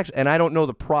it is actually, and I don't know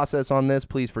the process on this.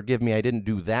 Please forgive me. I didn't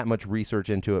do that much research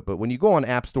into it. But when you go on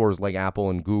app stores like Apple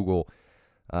and Google,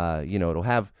 it'll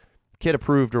have kid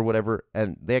approved or whatever.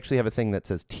 And they actually have a thing that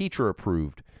says teacher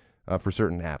approved for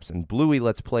certain apps. And Bluey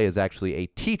Let's Play is actually a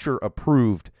teacher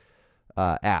approved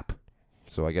app.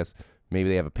 So I guess maybe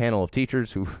they have a panel of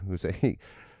teachers who say,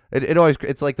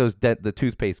 it's like the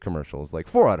toothpaste commercials, like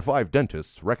 4 out of 5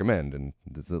 dentists recommend. And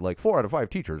it's like 4 out of 5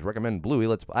 teachers recommend Bluey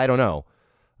Let's Play. I don't know.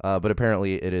 But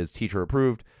apparently it is teacher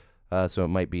approved, so it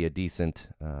might be a decent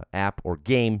app or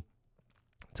game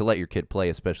to let your kid play,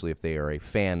 especially if they are a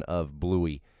fan of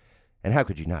Bluey. And how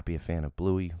could you not be a fan of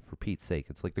Bluey, for Pete's sake?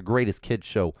 It's like the greatest kids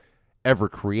show ever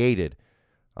created.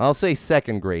 I'll say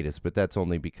second greatest, but that's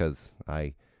only because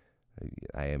I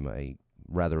am a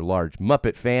rather large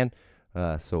Muppet fan,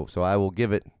 so I will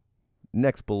give it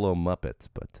next below Muppets,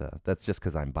 but that's just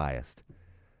because I'm biased.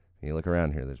 You look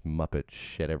around here, there's Muppet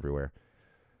shit everywhere.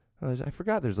 I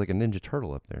forgot there's like a Ninja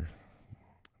Turtle up there.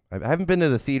 I haven't been to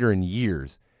the theater in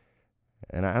years.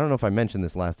 And I don't know if I mentioned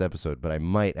this last episode, but I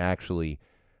might actually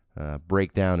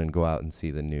break down and go out and see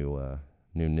the new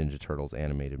Ninja Turtles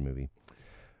animated movie.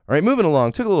 All right, moving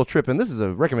along. Took a little trip, and this is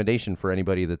a recommendation for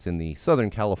anybody that's in the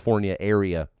Southern California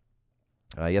area.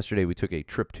 Yesterday we took a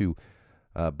trip to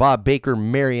Bob Baker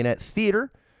Marionette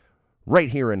Theater right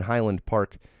here in Highland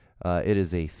Park. It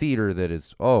is a theater that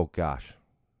is, oh gosh,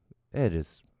 it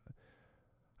is...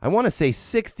 I want to say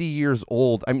 60 years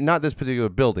old. I mean, not this particular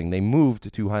building. They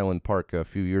moved to Highland Park a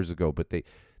few years ago, but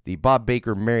the Bob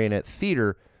Baker Marionette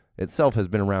Theater itself has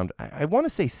been around, I want to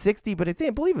say 60, but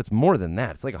I believe it's more than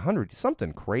that. It's like 100,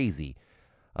 something crazy.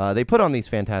 They put on these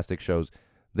fantastic shows.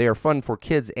 They are fun for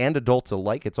kids and adults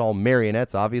alike. It's all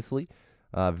marionettes, obviously.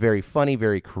 Very funny,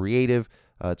 very creative.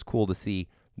 It's cool to see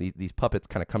these puppets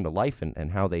kind of come to life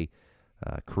and how they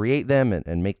create them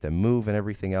and make them move and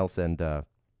everything else. And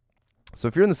so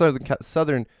if you're in the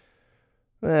southern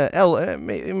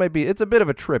it might be, it's a bit of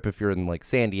a trip if you're in like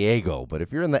San Diego, but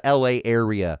if you're in the LA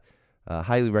area,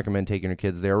 highly recommend taking your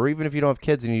kids there. Or even if you don't have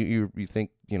kids and you think,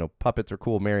 puppets are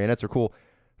cool, marionettes are cool,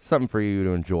 something for you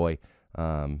to enjoy.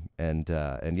 And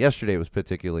yesterday was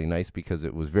particularly nice because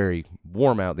it was very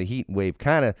warm out. The heat wave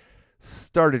kind of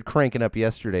started cranking up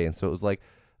yesterday. And so it was like,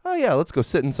 oh yeah, let's go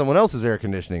sit in someone else's air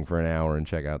conditioning for an hour and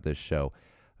check out this show.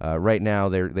 Right now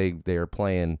they are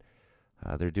playing,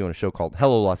 they're doing a show called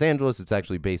Hello Los Angeles. It's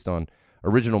actually based on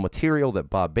original material that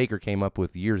Bob Baker came up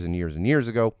with years and years and years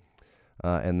ago.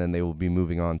 And then they will be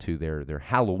moving on to their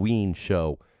Halloween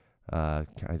show, I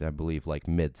believe like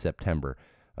mid-September.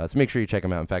 So make sure you check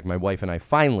them out. In fact, my wife and I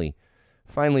finally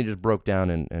just broke down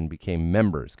and became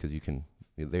members because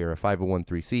they are a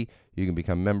 501(c)(3). You can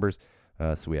become members.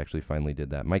 So we actually finally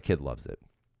did that. My kid loves it.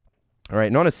 All right,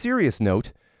 and on a serious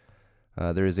note,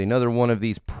 there is another one of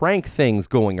these prank things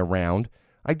going around.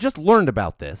 I just learned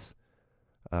about this.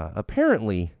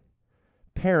 Apparently,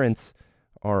 parents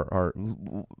are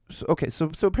okay.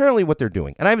 So apparently, what they're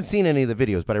doing, and I haven't seen any of the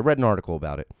videos, but I read an article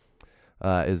about it.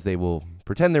 Is they will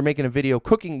pretend they're making a video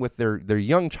cooking with their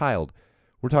young child.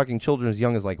 We're talking children as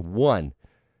young as like 1.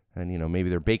 And, maybe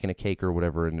they're baking a cake or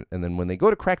whatever. And then when they go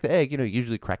to crack the egg, you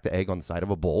usually crack the egg on the side of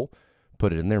a bowl,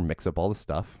 put it in there, mix up all the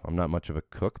stuff. I'm not much of a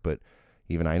cook, but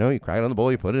even I know you crack it on the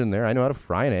bowl, you put it in there. I know how to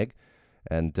fry an egg.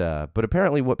 And but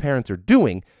apparently what parents are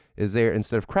doing is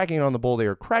instead of cracking it on the bowl, they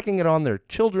are cracking it on their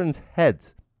children's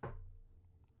heads.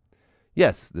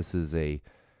 Yes, this is a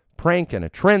prank and a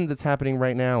trend that's happening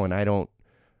right now, and I don't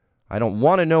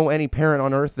want to know any parent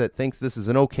on earth that thinks this is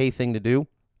an okay thing to do.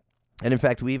 And in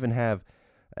fact, we even have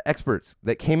experts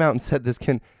that came out and said this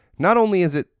can, not only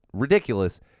is it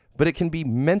ridiculous, but it can be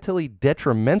mentally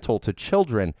detrimental to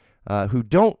children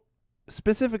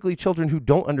specifically children who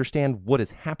don't understand what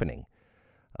is happening.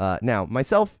 Now,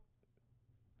 myself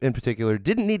in particular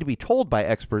didn't need to be told by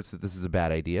experts that this is a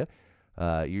bad idea.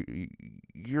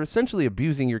 You're essentially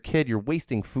abusing your kid. You're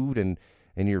wasting food and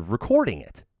you're recording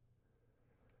it.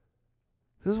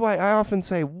 This is why I often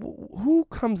say, who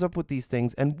comes up with these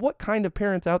things and what kind of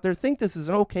parents out there think this is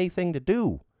an okay thing to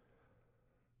do?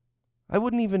 I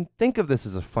wouldn't even think of this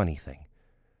as a funny thing.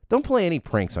 Don't play any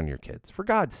pranks on your kids, for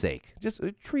God's sake. Just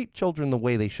treat children the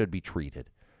way they should be treated.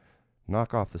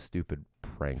 Knock off the stupid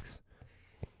pranks.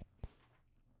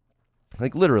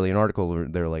 Like literally an article,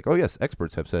 they're like, oh yes,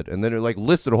 experts have said, and then it like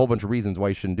listed a whole bunch of reasons why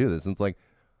you shouldn't do this. And it's like,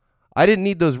 I didn't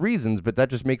need those reasons, but that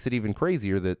just makes it even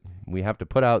crazier that we have to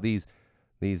put out these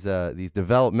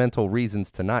developmental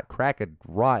reasons to not crack a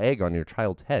raw egg on your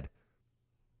child's head.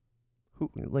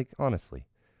 Who, like, honestly.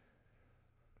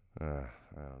 I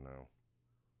don't know.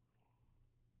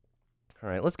 All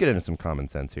right, let's get into some common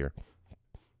sense here.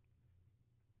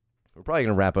 We're probably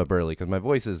going to wrap up early because my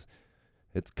voice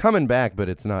it's coming back, but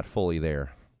it's not fully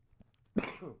there.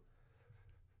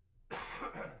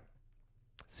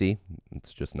 See,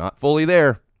 it's just not fully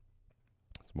there.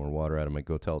 Some more water out of my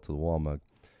Go Tell It to the Wall mug.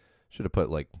 Should have put,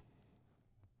 like,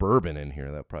 bourbon in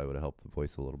here. That probably would have helped the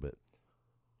voice a little bit.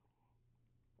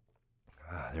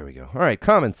 There we go. All right,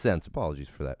 common sense. Apologies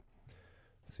for that.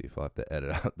 Let's see if I'll have to edit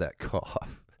out that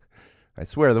cough. I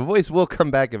swear, the voice will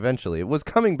come back eventually. It was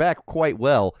coming back quite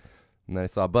well. And then I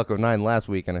saw Buck09 last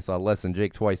week, and I saw Less Than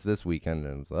Jake twice this weekend.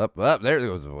 And it was up, there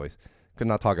goes the voice. Could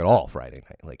not talk at all Friday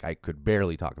night. Like, I could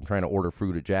barely talk. I'm trying to order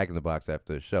food at Jack in the Box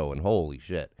after the show, and holy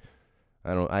shit.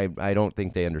 I don't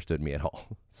think they understood me at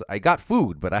all. So I got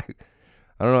food, but I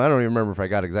don't know. I don't even remember if I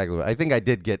got exactly what I think I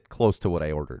did get close to what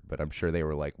I ordered, but I'm sure they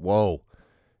were like, "Whoa,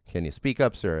 can you speak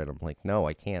up, sir?" And I'm like, "No,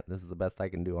 I can't. This is the best I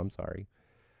can do. I'm sorry."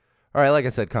 All right, like I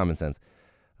said, common sense.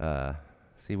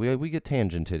 See, we get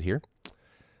tangented here.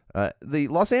 The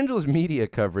Los Angeles media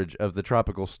coverage of the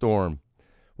tropical storm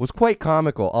was quite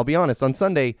comical. I'll be honest. On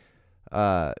Sunday,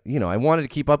 I wanted to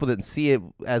keep up with it and see it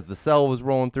as the cell was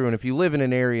rolling through. And if you live in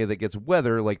an area that gets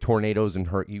weather like tornadoes and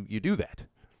you do that.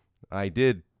 I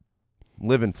did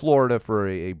live in Florida for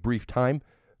a brief time,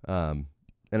 and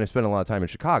I spent a lot of time in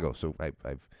Chicago. So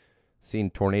I've seen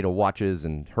tornado watches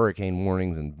and hurricane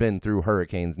warnings and been through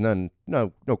hurricanes. No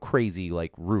crazy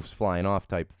like roofs flying off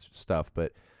type stuff.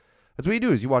 But that's what you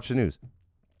do is you watch the news.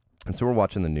 And so we're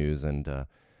watching the news, and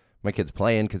my kid's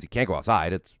playing because he can't go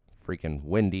outside. It's freaking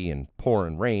windy and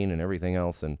pouring rain and everything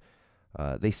else. And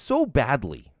they so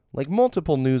badly, like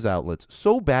multiple news outlets,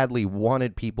 so badly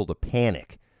wanted people to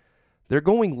panic. They're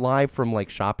going live from like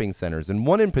shopping centers. And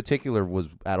one in particular was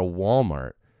at a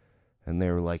Walmart. And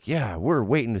they were like, yeah, we're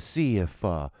waiting to see if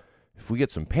we get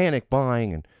some panic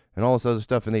buying and all this other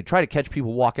stuff. And they try to catch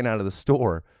people walking out of the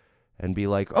store and be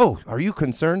like, oh, are you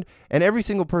concerned? And every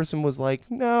single person was like,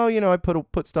 no, I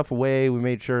put stuff away. We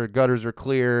made sure gutters are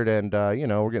cleared and,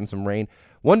 we're getting some rain.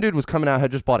 One dude was coming out,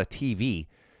 had just bought a TV.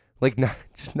 Like,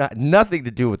 nothing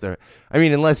to do with I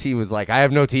mean, unless he was like, I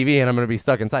have no TV and I'm going to be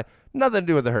stuck inside. Nothing to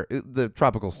do with the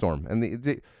tropical storm.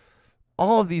 And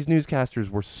all of these newscasters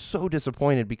were so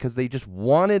disappointed because they just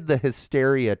wanted the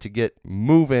hysteria to get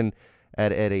moving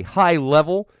at a high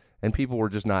level, and people were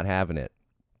just not having it.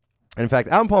 And in fact,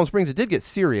 out in Palm Springs, it did get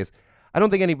serious. I don't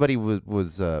think anybody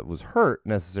was hurt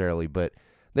necessarily, but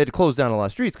they had to close down a lot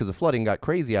of streets because the flooding got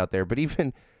crazy out there. But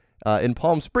even in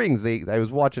Palm Springs, I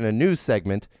was watching a news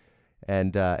segment,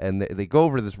 and they go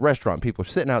over to this restaurant. People are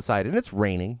sitting outside, and it's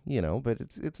raining, but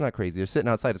it's not crazy. They're sitting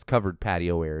outside this covered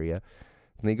patio area,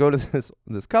 and they go to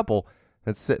this couple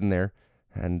that's sitting there,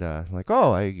 and like,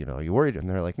 oh, are you worried? And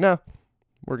they're like, no,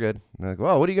 we're good. And they're like,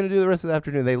 well, what are you going to do the rest of the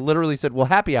afternoon? They literally said, well,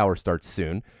 happy hour starts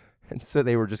soon. And so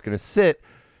they were just going to sit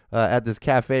at this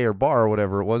cafe or bar or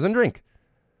whatever it was and drink.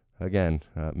 Again,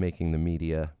 making the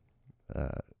media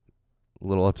a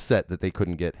little upset that they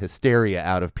couldn't get hysteria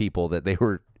out of people that they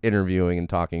were interviewing and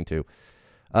talking to.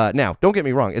 Now, don't get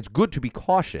me wrong. It's good to be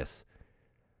cautious.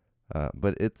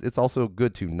 But it's also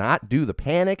good to not do the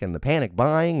panic and the panic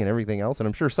buying and everything else. And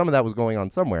I'm sure some of that was going on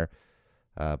somewhere.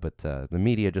 But the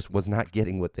media just was not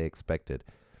getting what they expected.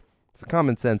 So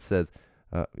common sense says,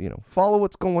 follow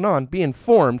what's going on, be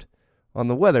informed on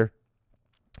the weather,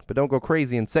 but don't go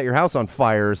crazy and set your house on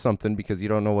fire or something because you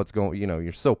don't know what's going.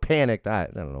 You're so panicked. I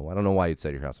don't know. I don't know why you'd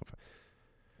set your house on fire.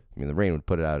 I mean, the rain would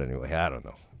put it out anyway. I don't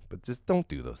know. But just don't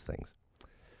do those things.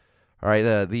 All right,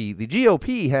 the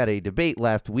GOP had a debate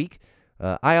last week.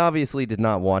 I obviously did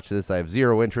not watch this. I have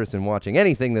zero interest in watching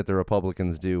anything that the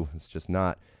Republicans do. It's just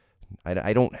not.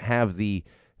 I don't have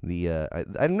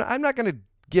I'm not going to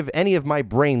give any of my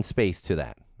brain space to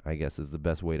that, I guess is the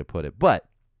best way to put it. But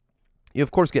you,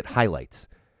 of course, get highlights.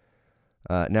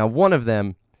 Now, one of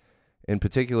them in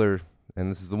particular, and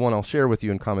this is the one I'll share with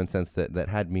you in common sense that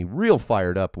had me real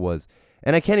fired up was,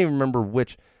 and I can't even remember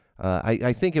which,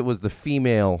 I think it was the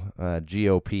female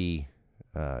GOP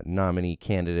nominee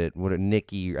candidate,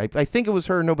 Nikki. I think it was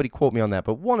her. Nobody quote me on that.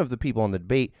 But one of the people on the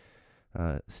debate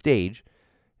stage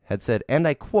had said, and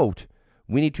I quote,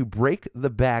 "We need to break the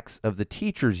backs of the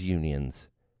teachers' unions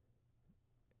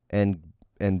and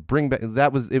bring back,"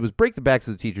 it was break the backs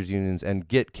of the teachers' unions and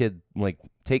get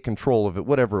take control of it,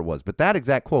 whatever it was. But that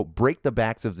exact quote, break the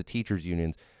backs of the teachers'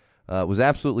 unions, was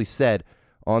absolutely said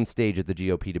on stage at the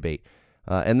GOP debate.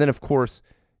 And then, of course,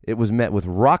 it was met with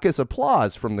raucous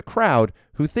applause from the crowd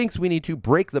who thinks we need to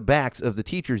break the backs of the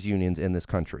teachers' unions in this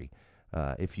country.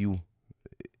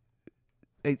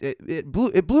 It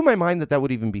blew my mind that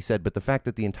would even be said, but the fact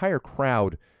that the entire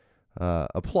crowd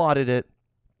applauded it,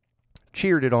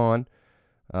 cheered it on,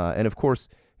 and of course,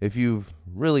 if you've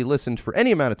really listened for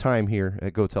any amount of time here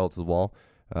at Go Tell It to the Wall,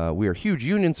 we are huge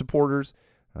union supporters.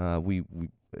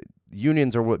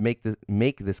 Unions are what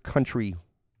make this country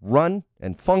run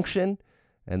and function,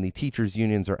 and the teachers'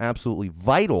 unions are absolutely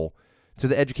vital to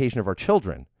the education of our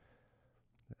children.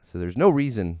 So there's no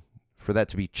reason for that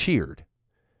to be cheered.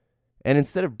 And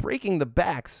instead of breaking the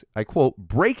backs, I quote,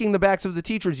 breaking the backs of the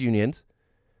teachers' unions,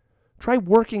 try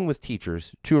working with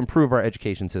teachers to improve our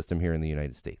education system here in the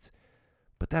United States.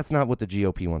 But that's not what the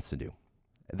GOP wants to do.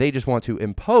 They just want to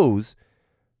impose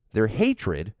their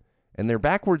hatred and their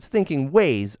backwards thinking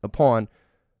ways upon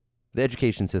the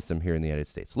education system here in the United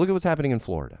States. Look at what's happening in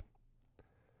Florida.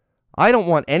 I don't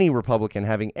want any Republican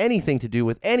having anything to do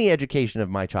with any education of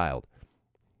my child.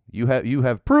 You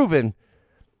have proven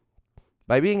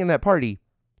by being in that party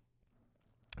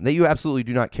that you absolutely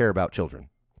do not care about children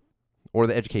or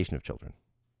the education of children.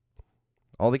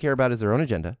 All they care about is their own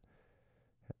agenda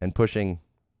and pushing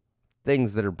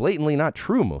things that are blatantly not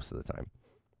true most of the time.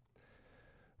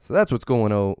 So that's what's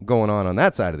going on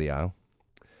that side of the aisle.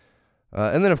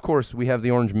 And then, of course, we have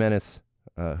the Orange Menace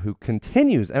who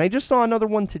continues. And I just saw another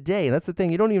one today. That's the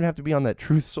thing. You don't even have to be on that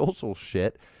Truth Social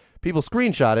shit. People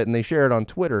screenshot it and they share it on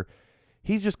Twitter.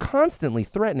 He's just constantly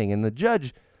threatening. And the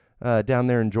judge down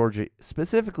there in Georgia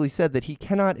specifically said that he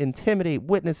cannot intimidate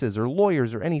witnesses or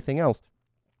lawyers or anything else.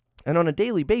 And on a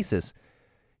daily basis,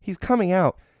 he's coming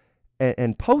out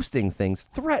and posting things,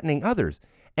 threatening others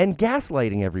and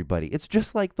gaslighting everybody. It's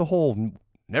just like the whole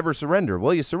never surrender.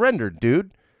 Well, you surrendered,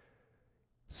 dude.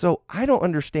 So I don't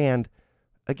understand.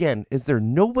 Again, is there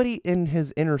nobody in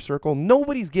his inner circle?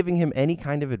 Nobody's giving him any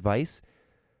kind of advice?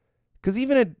 Because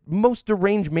even most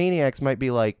deranged maniacs might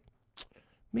be like,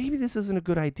 maybe this isn't a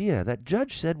good idea. That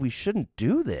judge said we shouldn't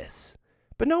do this.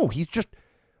 But no, he's just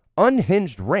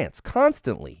unhinged rants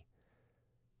constantly.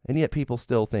 And yet people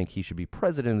still think he should be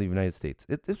president of the United States.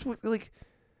 It's like,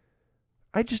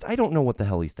 I don't know what the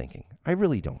hell he's thinking. I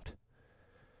really don't.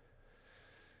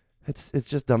 It's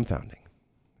just dumbfounding.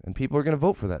 And people are going to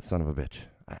vote for that son of a bitch.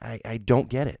 I don't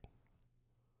get it.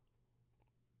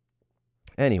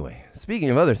 Anyway, speaking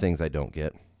of other things I don't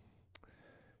get,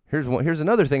 here's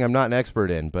another thing I'm not an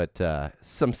expert in, but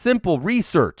some simple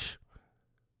research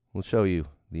will show you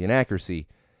the inaccuracy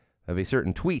of a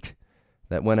certain tweet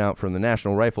that went out from the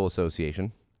National Rifle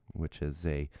Association, which is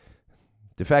a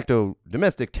de facto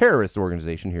domestic terrorist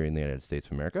organization here in the United States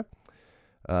of America.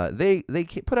 They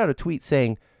put out a tweet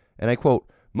saying, and I quote,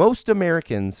 "Most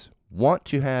Americans want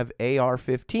to have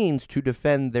AR-15s to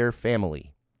defend their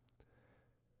family."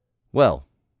 Well,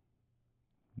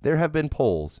 there have been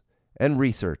polls and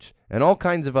research and all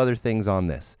kinds of other things on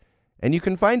this, and you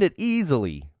can find it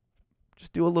easily.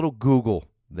 Just do a little Google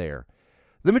there.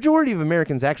 The majority of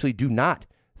Americans actually do not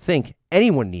think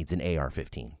anyone needs an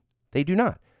AR-15. They do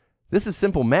not. This is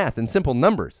simple math and simple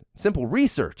numbers, simple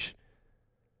research.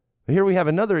 Here we have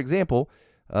another example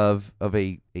of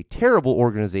a terrible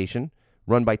organization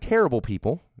run by terrible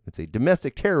people. It's a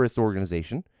domestic terrorist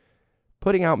organization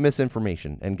putting out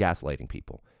misinformation and gaslighting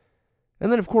people.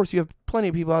 And then, of course, you have plenty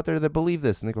of people out there that believe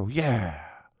this, and they go, yeah,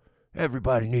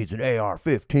 everybody needs an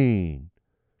AR-15.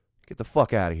 Get the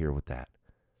fuck out of here with that.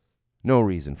 No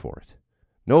reason for it.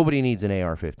 Nobody needs an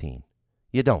AR-15.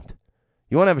 You don't.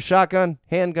 You want to have a shotgun,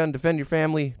 handgun, defend your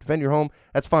family, defend your home,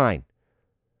 that's fine.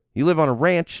 You live on a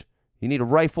ranch, you need a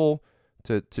rifle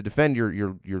to defend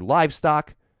your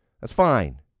livestock, that's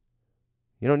fine.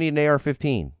 You don't need an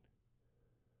AR-15.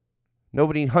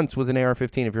 Nobody hunts with an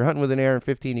AR-15. If you're hunting with an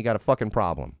AR-15, you got a fucking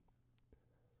problem.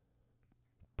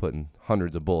 Putting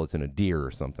hundreds of bullets in a deer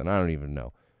or something, I don't even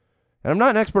know. And I'm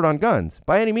not an expert on guns,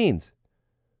 by any means.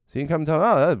 So you can come and tell me,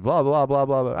 oh, blah, blah, blah,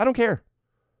 blah, blah. I don't care.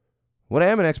 What I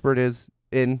am an expert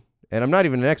in, and I'm not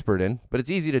even an expert in, but it's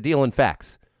easy to deal in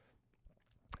facts.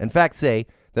 And facts say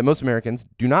that most Americans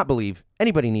do not believe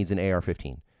anybody needs an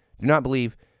AR-15. Do not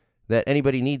believe that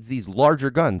anybody needs these larger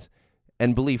guns,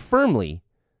 and believe firmly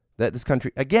that this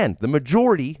country, again, the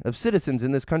majority of citizens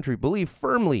in this country believe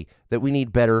firmly that we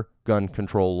need better gun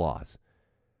control laws.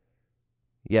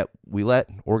 Yet we let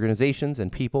organizations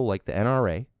and people like the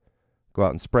NRA go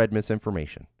out and spread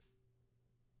misinformation.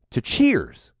 To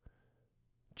cheers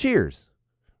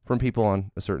from people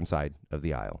on a certain side of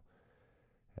the aisle.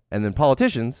 And then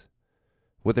politicians,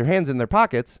 with their hands in their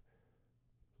pockets,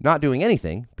 not doing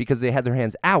anything because they had their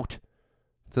hands out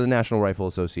to the National Rifle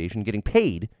Association, getting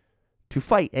paid to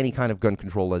fight any kind of gun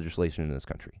control legislation in this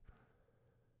country.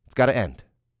 It's got to end.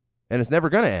 And it's never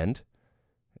going to end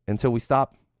until we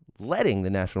stop letting the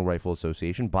National Rifle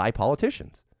Association buy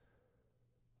politicians.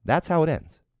 That's how it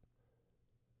ends.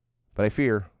 But I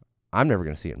fear I'm never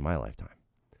going to see it in my lifetime.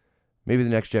 Maybe the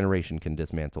next generation can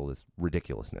dismantle this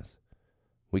ridiculousness.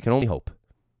 We can only hope.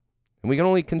 And we can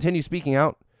only continue speaking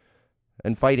out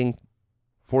and fighting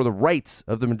for the rights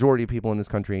of the majority of people in this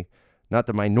country, not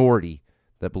the minority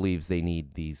that believes they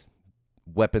need these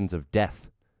weapons of death.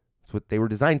 It's what they were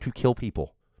designed to kill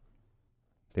people.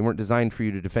 They weren't designed for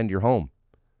you to defend your home.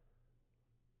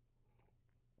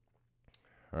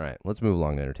 All right, let's move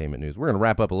along to entertainment news. We're going to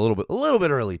wrap up a little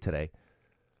bit early today,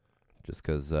 just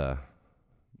because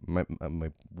my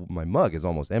mug is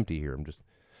almost empty here. I'm just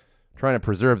trying to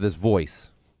preserve this voice.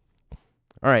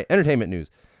 All right, entertainment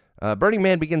news. Burning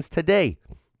Man begins today.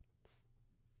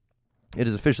 It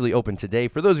is officially open today.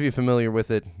 For those of you familiar with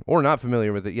it or not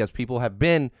familiar with it, yes, people have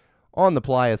been on the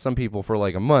playa, some people for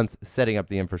like a month, setting up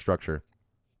the infrastructure.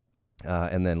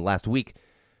 And then last week,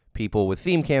 people with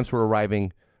theme camps were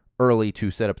arriving early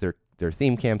to set up their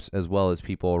theme camps, as well as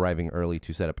people arriving early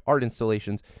to set up art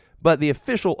installations. But the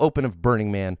official open of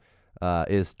Burning Man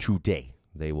is today.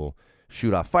 They will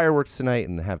shoot off fireworks tonight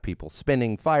and have people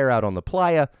spinning fire out on the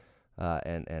playa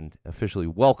and officially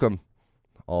welcome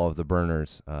all of the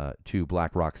burners to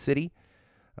Black Rock City.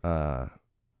 The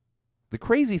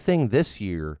crazy thing this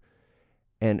year,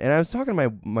 and I was talking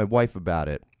to my wife about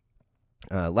it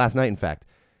last night, in fact,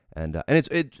 and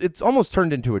it's almost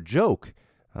turned into a joke.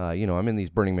 I'm in these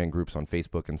Burning Man groups on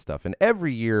Facebook and stuff, and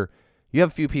every year you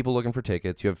have a few people looking for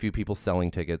tickets. You have a few people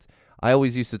selling tickets. I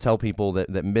always used to tell people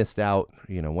that missed out,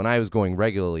 when I was going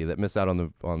regularly, that missed out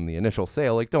on the initial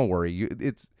sale, like, don't worry,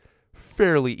 it's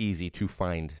fairly easy to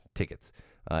find tickets.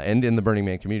 And in the Burning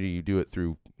Man community, you do it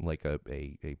through like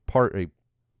a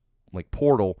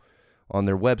portal on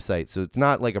their website. So it's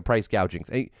not like a price gouging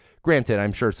thing. Granted,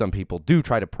 I'm sure some people do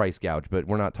try to price gouge, but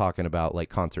we're not talking about like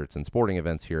concerts and sporting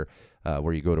events here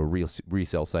where you go to a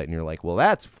resale site and you're like, well,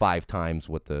 that's 5 times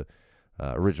what the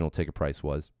original ticket price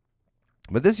was.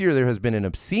 But this year there has been an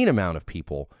obscene amount of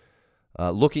people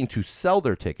looking to sell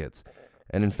their tickets.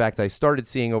 And in fact, I started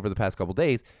seeing over the past couple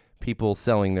days people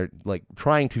selling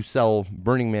trying to sell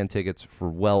Burning Man tickets for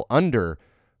well under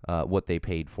what they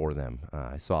paid for them.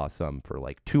 I saw some for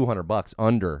like $200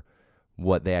 under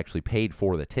what they actually paid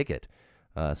for the ticket.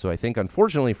 So I think,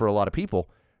 unfortunately, for a lot of people,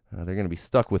 they're going to be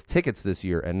stuck with tickets this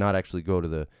year and not actually go to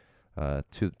the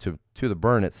to the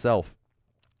burn itself.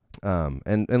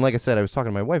 And like I said, I was talking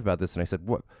to my wife about this, and I said,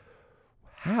 "What?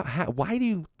 Why do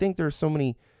you think there's so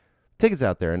many tickets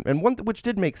out there?" And one which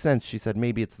did make sense. She said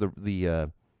maybe it's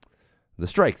the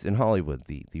strikes in Hollywood,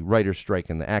 the writers' strike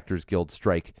and the Actors Guild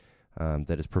strike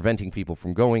that is preventing people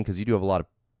from going, because you do have a lot of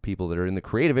people that are in the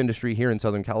creative industry here in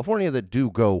Southern California that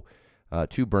do go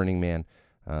to Burning Man.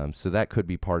 So that could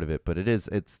be part of it. But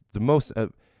it's the most,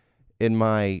 in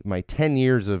my 10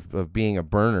 years of being a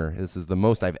burner, this is the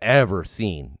most I've ever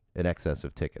seen in excess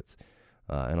of tickets.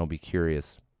 And I'll be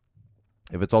curious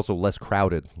if it's also less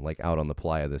crowded, like out on the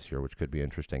playa this year, which could be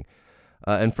interesting.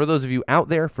 And for those of you out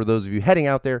there, for those of you heading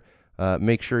out there,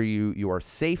 make sure you are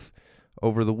safe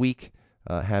over the week.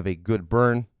 Have a good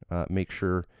burn. Make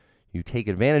sure you take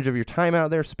advantage of your time out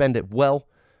there. Spend it well.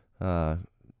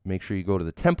 Make sure you go to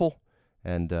the temple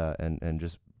and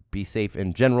just be safe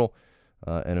in general.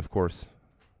 And of course,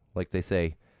 like they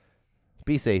say,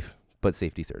 be safe, but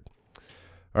safety third.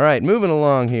 All right, moving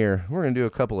along here. We're going to do a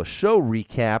couple of show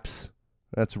recaps.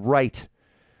 That's right.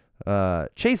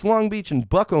 Chase Long Beach and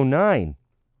Buck 09.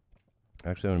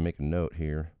 Actually, I'm going to make a note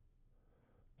here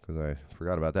because I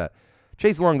forgot about that.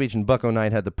 Chase Long Beach and Buck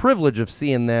 09 had the privilege of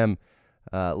seeing them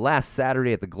last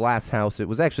Saturday at the Glass House. It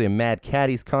was actually a Mad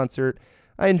Caddies concert.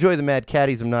 I enjoy the Mad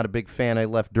Caddies. I'm not a big fan. I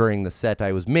left during the set.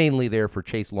 I was mainly there for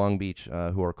Chase Long Beach,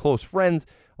 who are close friends,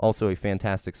 also a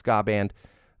fantastic ska band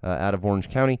out of Orange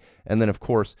County. And then, of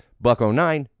course, Buck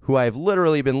 09, who I've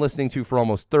literally been listening to for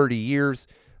almost 30 years.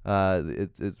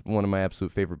 It's one of my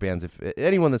absolute favorite bands. If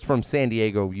anyone that's from San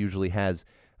Diego usually has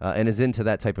and is into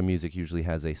that type of music usually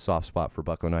has a soft spot for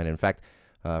Buck 09. In fact,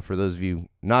 for those of you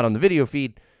not on the video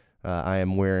feed, I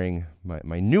am wearing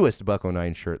my newest Buck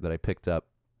 09 shirt that I picked up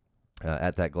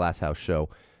at that Glass House show.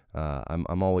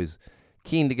 I'm always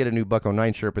keen to get a new Buck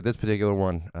 09 shirt, but this particular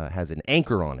one has an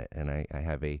anchor on it, and I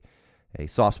have a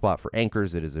soft spot for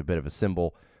anchors. It is a bit of a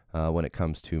symbol when it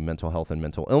comes to mental health and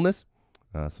mental illness.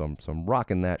 So I'm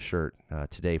rocking that shirt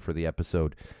today for the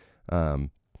episode.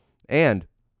 And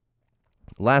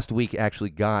last week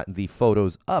actually got the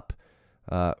photos up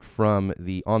from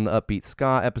the On the Upbeat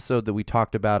Ska episode that we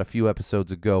talked about a few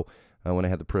episodes ago when I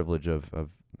had the privilege of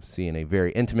seeing a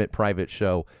very intimate private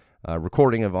show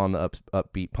recording of On the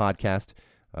Upbeat podcast,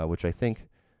 which I think,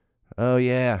 oh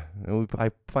yeah,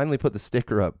 I finally put the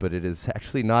sticker up, but it is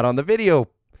actually not on the video.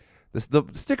 The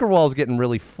sticker wall is getting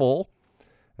really full,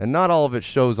 and not all of it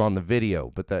shows on the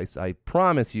video, but I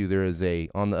promise you there is a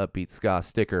On the Upbeat Ska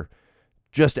sticker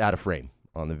just out of frame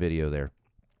on the video there.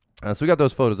 So we got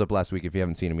those photos up last week. If you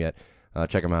haven't seen them yet,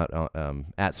 check them out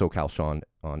at SoCalSean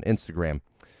on Instagram.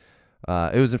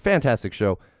 It was a fantastic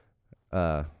show.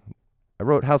 I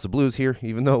wrote House of Blues here,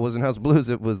 even though it wasn't House of Blues,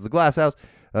 it was the Glass House.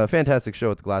 Fantastic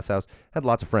show at the Glass House. Had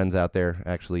lots of friends out there.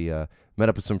 Actually, met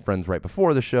up with some friends right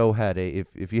before the show. Had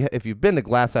if you've been to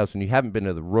Glass House and you haven't been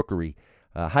to the Rookery,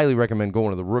 highly recommend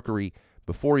going to the Rookery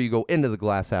before you go into the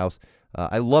Glass House.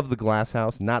 I love the Glass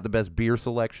House. Not the best beer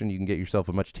selection. You can get yourself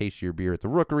a much tastier beer at the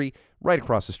Rookery right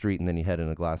across the street, and then you head in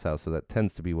the Glass House. So that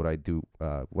tends to be what I do.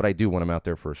 What I do when I'm out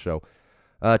there for a show.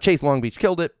 Chase Long Beach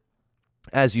killed it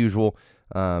as usual.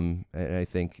 And I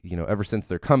think ever since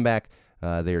their comeback,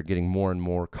 they are getting more and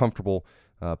more comfortable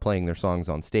playing their songs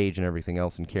on stage and everything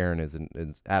else. And Karen is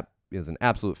an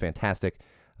absolute fantastic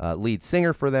lead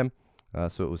singer for them.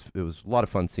 So it was a lot of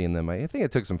fun seeing them. I think I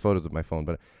took some photos with my phone,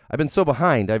 but I've been so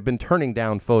behind. I've been turning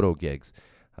down photo gigs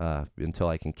until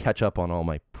I can catch up on all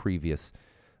my previous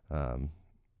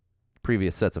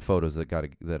sets of photos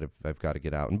that I've got to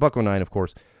get out. And Buck 09, of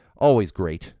course, always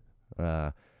great.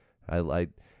 I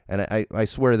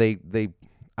swear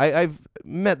I've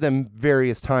met them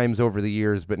various times over the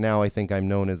years, but now I think I'm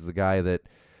known as the guy that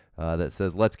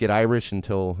says let's get Irish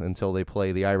until they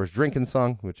play the Irish drinking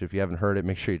song, which if you haven't heard it,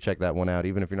 make sure you check that one out.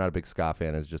 Even if you're not a big ska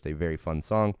fan, it's just a very fun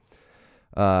song.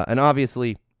 And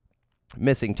obviously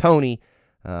missing Tony,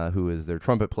 who is their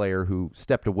trumpet player, who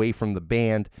stepped away from the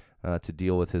band to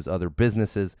deal with his other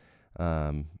businesses.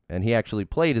 And he actually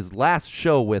played his last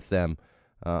show with them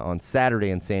on Saturday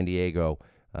in San Diego,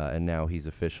 and now he's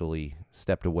officially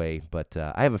stepped away. But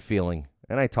I have a feeling,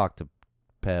 and I talked to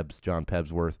John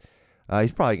Pebsworth,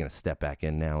 he's probably going to step back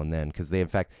in now and then, because they, in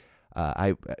fact,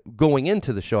 going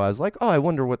into the show, I was like, oh, I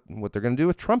wonder what they're going to do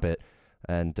with trumpet.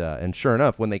 And sure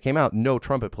enough, when they came out, no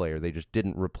trumpet player. They just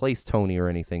didn't replace Tony or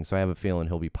anything, so I have a feeling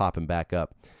he'll be popping back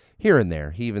up here and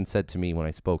there. He even said to me when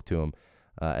I spoke to him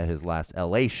at his last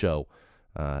L.A. show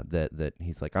that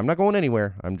he's like, I'm not going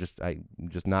anywhere. I'm just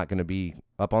not going to be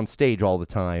up on stage all the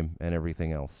time and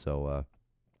everything else. So,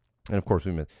 and of course,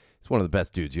 he's one of the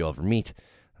best dudes you'll ever meet.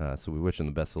 So we wish him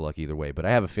the best of luck either way. But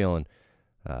I have a feeling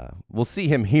we'll see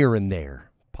him here and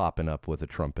there popping up with a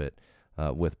trumpet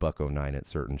with Buck 09 at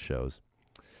certain shows.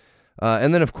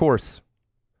 And then, of course,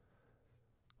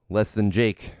 Less Than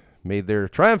Jake made their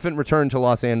triumphant return to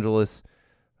Los Angeles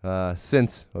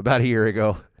since about a year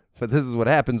ago. But this is what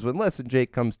happens when Less Than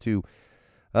Jake comes to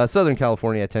Southern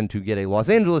California. I tend to get a Los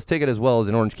Angeles ticket as well as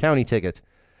an Orange County ticket.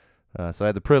 So I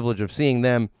had the privilege of seeing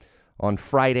them on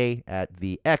Friday at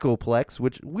the Echoplex,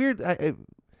 which weird. I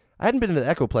hadn't been to the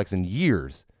Echoplex in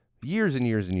years and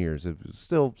years and years. It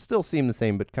still seemed the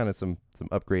same, but kind of some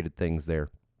upgraded things there.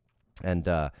 And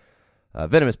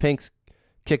Venomous Pinks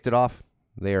kicked it off.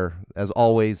 They're, as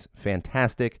always,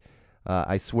 fantastic.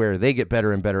 I swear they get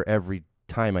better and better every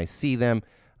time I see them.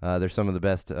 They're some of the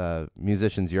best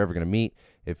musicians you're ever going to meet.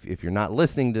 If you're not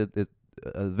listening to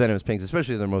Venomous Pinks,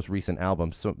 especially their most recent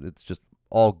album, so it's just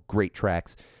all great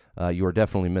tracks. you are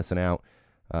definitely missing out.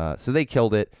 So they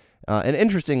killed it. And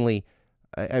interestingly,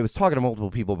 I was talking to multiple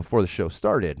people before the show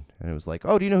started, and it was like,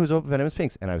 oh, do you know who's open Venomous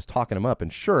Pinks? And I was talking them up,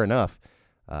 and sure enough,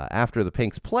 after the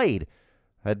Pinks played,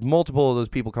 I had multiple of those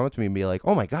people come up to me and be like,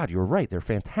 oh my God, you were right. They're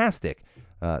fantastic.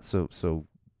 So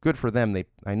good for them.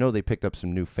 I know they picked up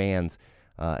some new fans,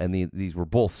 and these were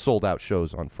both sold-out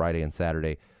shows on Friday and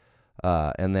Saturday.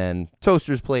 And then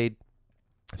Toasters played.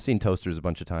 I've seen Toasters a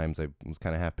bunch of times. I was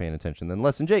kind of half paying attention. Then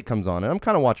Les and Jake comes on, and I'm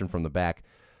kind of watching from the back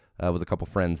with a couple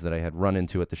friends that I had run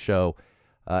into at the show.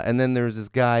 And then there was this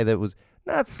guy that was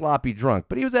not sloppy drunk,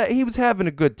 but he was having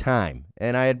a good time.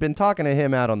 And I had been talking to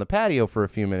him out on the patio for a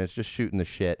few minutes, just shooting the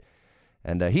shit.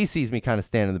 And he sees me kind of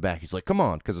standing in the back. He's like, come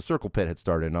on, because the circle pit had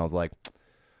started. And I was like,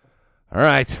 all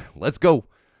right, let's go.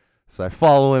 So I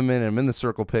follow him in, and I'm in the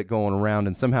circle pit going around,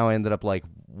 and somehow I ended up like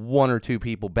one or two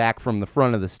people back from the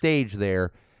front of the stage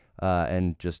there,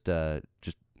 and just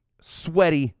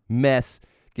sweaty mess,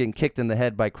 getting kicked in the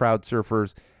head by crowd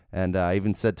surfers. And I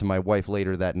even said to my wife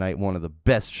later that night, one of the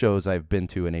best shows I've been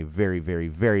to in a very, very,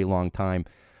 very long time.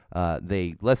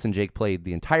 Les and Jake played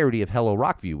the entirety of Hello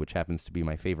Rockview, which happens to be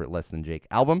my favorite Les and Jake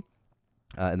album,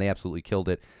 and they absolutely killed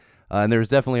it. And there was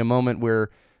definitely a moment where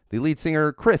the lead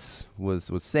singer, Chris, was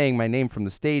saying my name from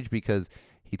the stage because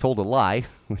he told a lie,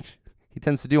 which he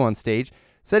tends to do on stage,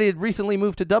 said he had recently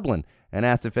moved to Dublin, and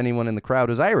asked if anyone in the crowd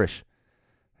was Irish.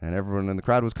 And everyone in the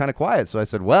crowd was kind of quiet, so I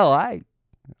said, well, I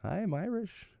am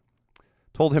Irish.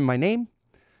 Told him my name.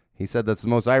 He said that's the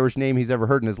most Irish name he's ever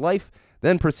heard in his life,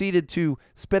 then proceeded to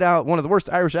spit out one of the worst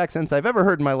Irish accents I've ever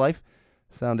heard in my life.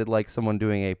 Sounded like someone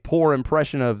doing a poor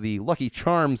impression of the Lucky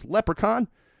Charms leprechaun.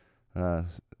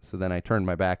 So then I turned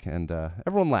my back, and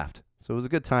everyone laughed. So it was a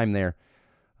good time there.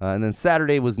 And then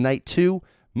Saturday was night 2.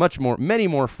 Many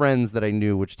more friends that I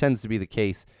knew, which tends to be the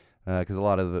case because a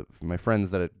lot of my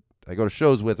friends that I go to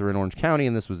shows with are in Orange County,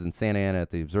 and this was in Santa Ana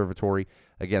at the Observatory.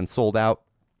 Again, sold out.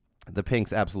 The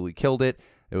Pinks absolutely killed it.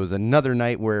 It was another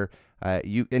night where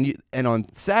and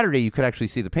on Saturday you could actually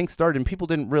see the Pinks start, and people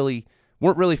weren't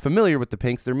really familiar with the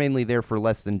Pinks. They're mainly there for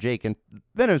Les and Jake, and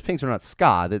Venomous Pinks are not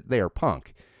ska; they are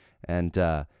punk, and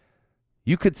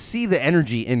you could see the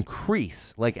energy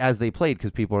increase like as they played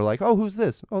because people are like, "Oh, who's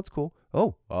this? Oh, it's cool.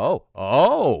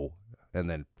 Oh," and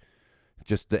then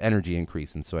just the energy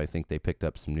increase, and so I think they picked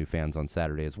up some new fans on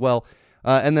Saturday as well.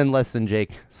 And then Les and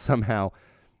Jake somehow,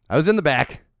 I was in the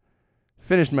back.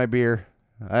 Finished my beer.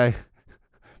 I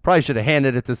probably should have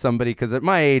handed it to somebody because at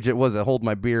my age it was a hold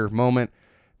my beer moment.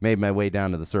 Made my way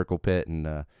down to the circle pit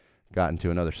and got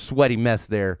into another sweaty mess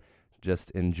there,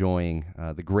 just enjoying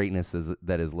the greatness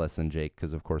that is Les and Jake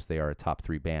because, of course, they are a top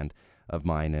 3 band of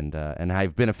mine, and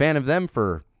I've been a fan of them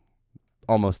for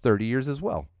almost 30 years as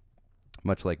well,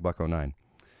 much like Buck 09.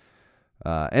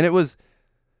 And it was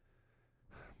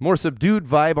more subdued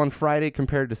vibe on Friday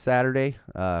compared to Saturday.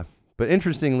 But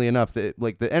interestingly enough,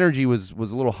 the energy was a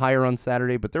little higher on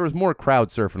Saturday, but there was more crowd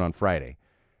surfing on Friday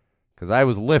because I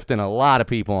was lifting a lot of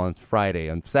people on Friday.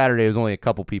 On Saturday, there was only a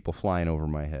couple people flying over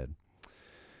my head.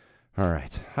 All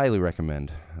right, highly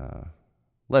recommend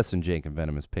Les and Jake and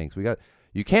Venomous Pinks.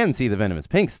 You can see the Venomous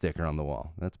Pinks sticker on the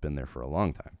wall. That's been there for a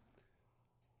long time.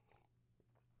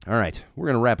 All right, we're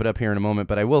going to wrap it up here in a moment,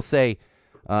 but I will say,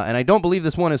 and I don't believe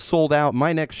this one is sold out,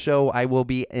 my next show, I will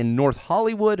be in North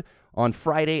Hollywood on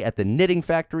Friday at the Knitting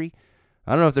Factory.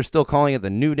 I don't know if they're still calling it the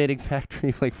New Knitting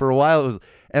Factory. Like for a while it was,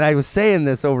 and I was saying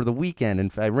this over the weekend, and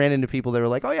I ran into people that were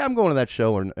like, oh yeah, I'm going to that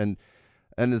show, and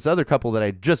this other couple that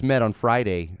I just met on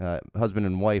Friday, husband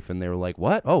and wife, and they were like,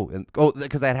 what?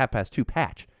 Because I had 2:30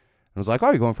 patch. And I was like,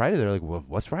 oh, you're going Friday? They're like, well,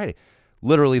 what's Friday?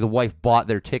 Literally, the wife bought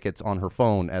their tickets on her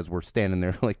phone as we're standing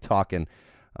there like talking.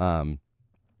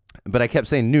 But I kept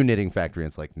saying New Knitting Factory, and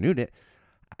it's like,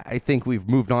 I think we've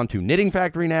moved on to Knitting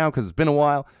Factory now because it's been a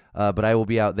while. But I will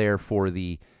be out there for to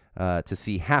see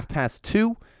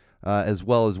 2:30, as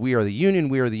well as We Are the Union.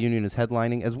 We Are the Union is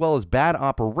headlining, as well as Bad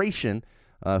Operation,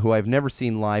 who I've never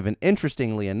seen live. And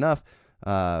interestingly enough,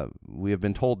 we have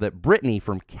been told that Brittany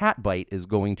from Catbite is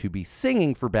going to be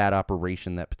singing for Bad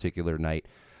Operation that particular night.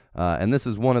 And this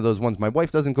is one of those ones. My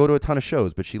wife doesn't go to a ton of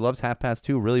shows, but she loves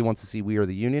 2:30, really wants to see We Are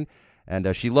the Union,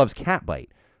 and she loves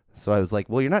Catbite. So I was like,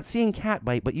 well, you're not seeing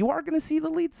Catbite, but you are going to see the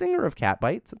lead singer of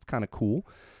Catbite, so it's kind of cool.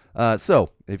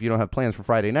 So if you don't have plans for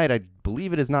Friday night, I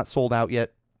believe it is not sold out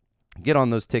yet. Get on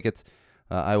those tickets.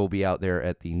 I will be out there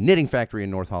at the Knitting Factory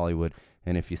in North Hollywood,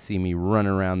 and if you see me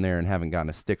running around there and haven't gotten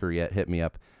a sticker yet, hit me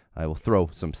up. I will throw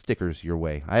some stickers your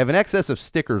way. I have an excess of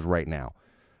stickers right now.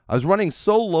 I was running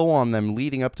so low on them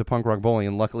leading up to Punk Rock Bowling,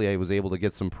 and luckily I was able to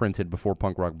get some printed before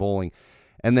Punk Rock Bowling.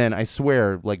 And then I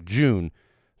swear, like June,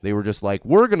 they were just like,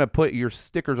 we're going to put your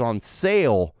stickers on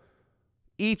sale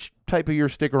each type of year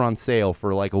sticker on sale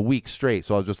for like a week straight.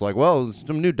 So I was just like, well,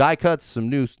 some new die cuts, some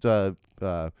new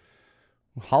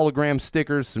hologram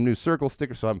stickers, some new circle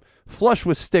stickers. So I'm flush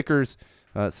with stickers.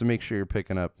 So make sure you're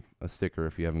picking up a sticker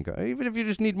if you haven't got, even if you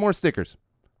just need more stickers.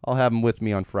 I'll have them with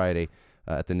me on Friday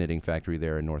at the Knitting Factory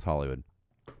there in North Hollywood.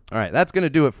 All right, that's going to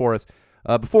do it for us.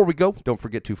 Before we go, don't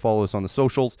forget to follow us on the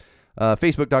socials.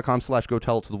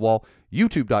 Facebook.com/GoTellItToTheWall,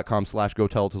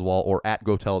 YouTube.com/GoTellItToTheWall, or at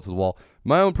GoTellItToTheWall.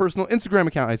 My own personal Instagram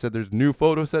account, I said there's new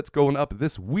photo sets going up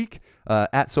this week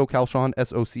at SoCalSean,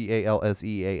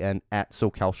 SoCalSean, at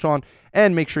SoCalSean.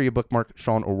 And make sure you bookmark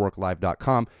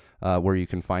SeanO'RourkeLive.com, where you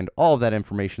can find all of that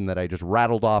information that I just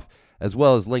rattled off, as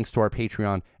well as links to our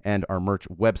Patreon and our merch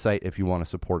website if you want to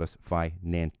support us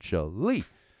financially.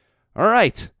 All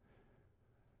right.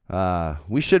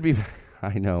 We should be,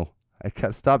 I know, I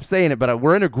gotta stop saying it, but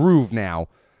we're in a groove now.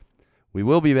 We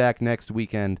will be back next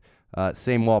weekend.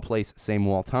 Same wall place, same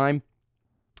wall time.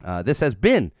 This has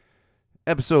been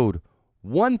episode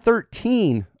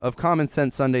 113 of Common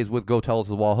Sense Sundays with Go Tell It to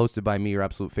the Wall, hosted by me, your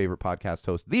absolute favorite podcast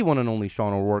host, the one and only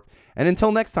Sean O'Rourke. And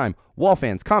until next time, wall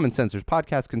fans, common sensors,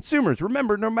 podcast consumers,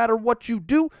 remember, no matter what you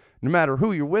do, no matter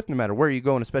who you're with, no matter where you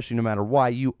go, and especially no matter why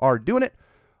you are doing it,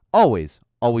 always,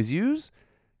 always use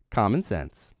common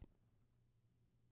sense.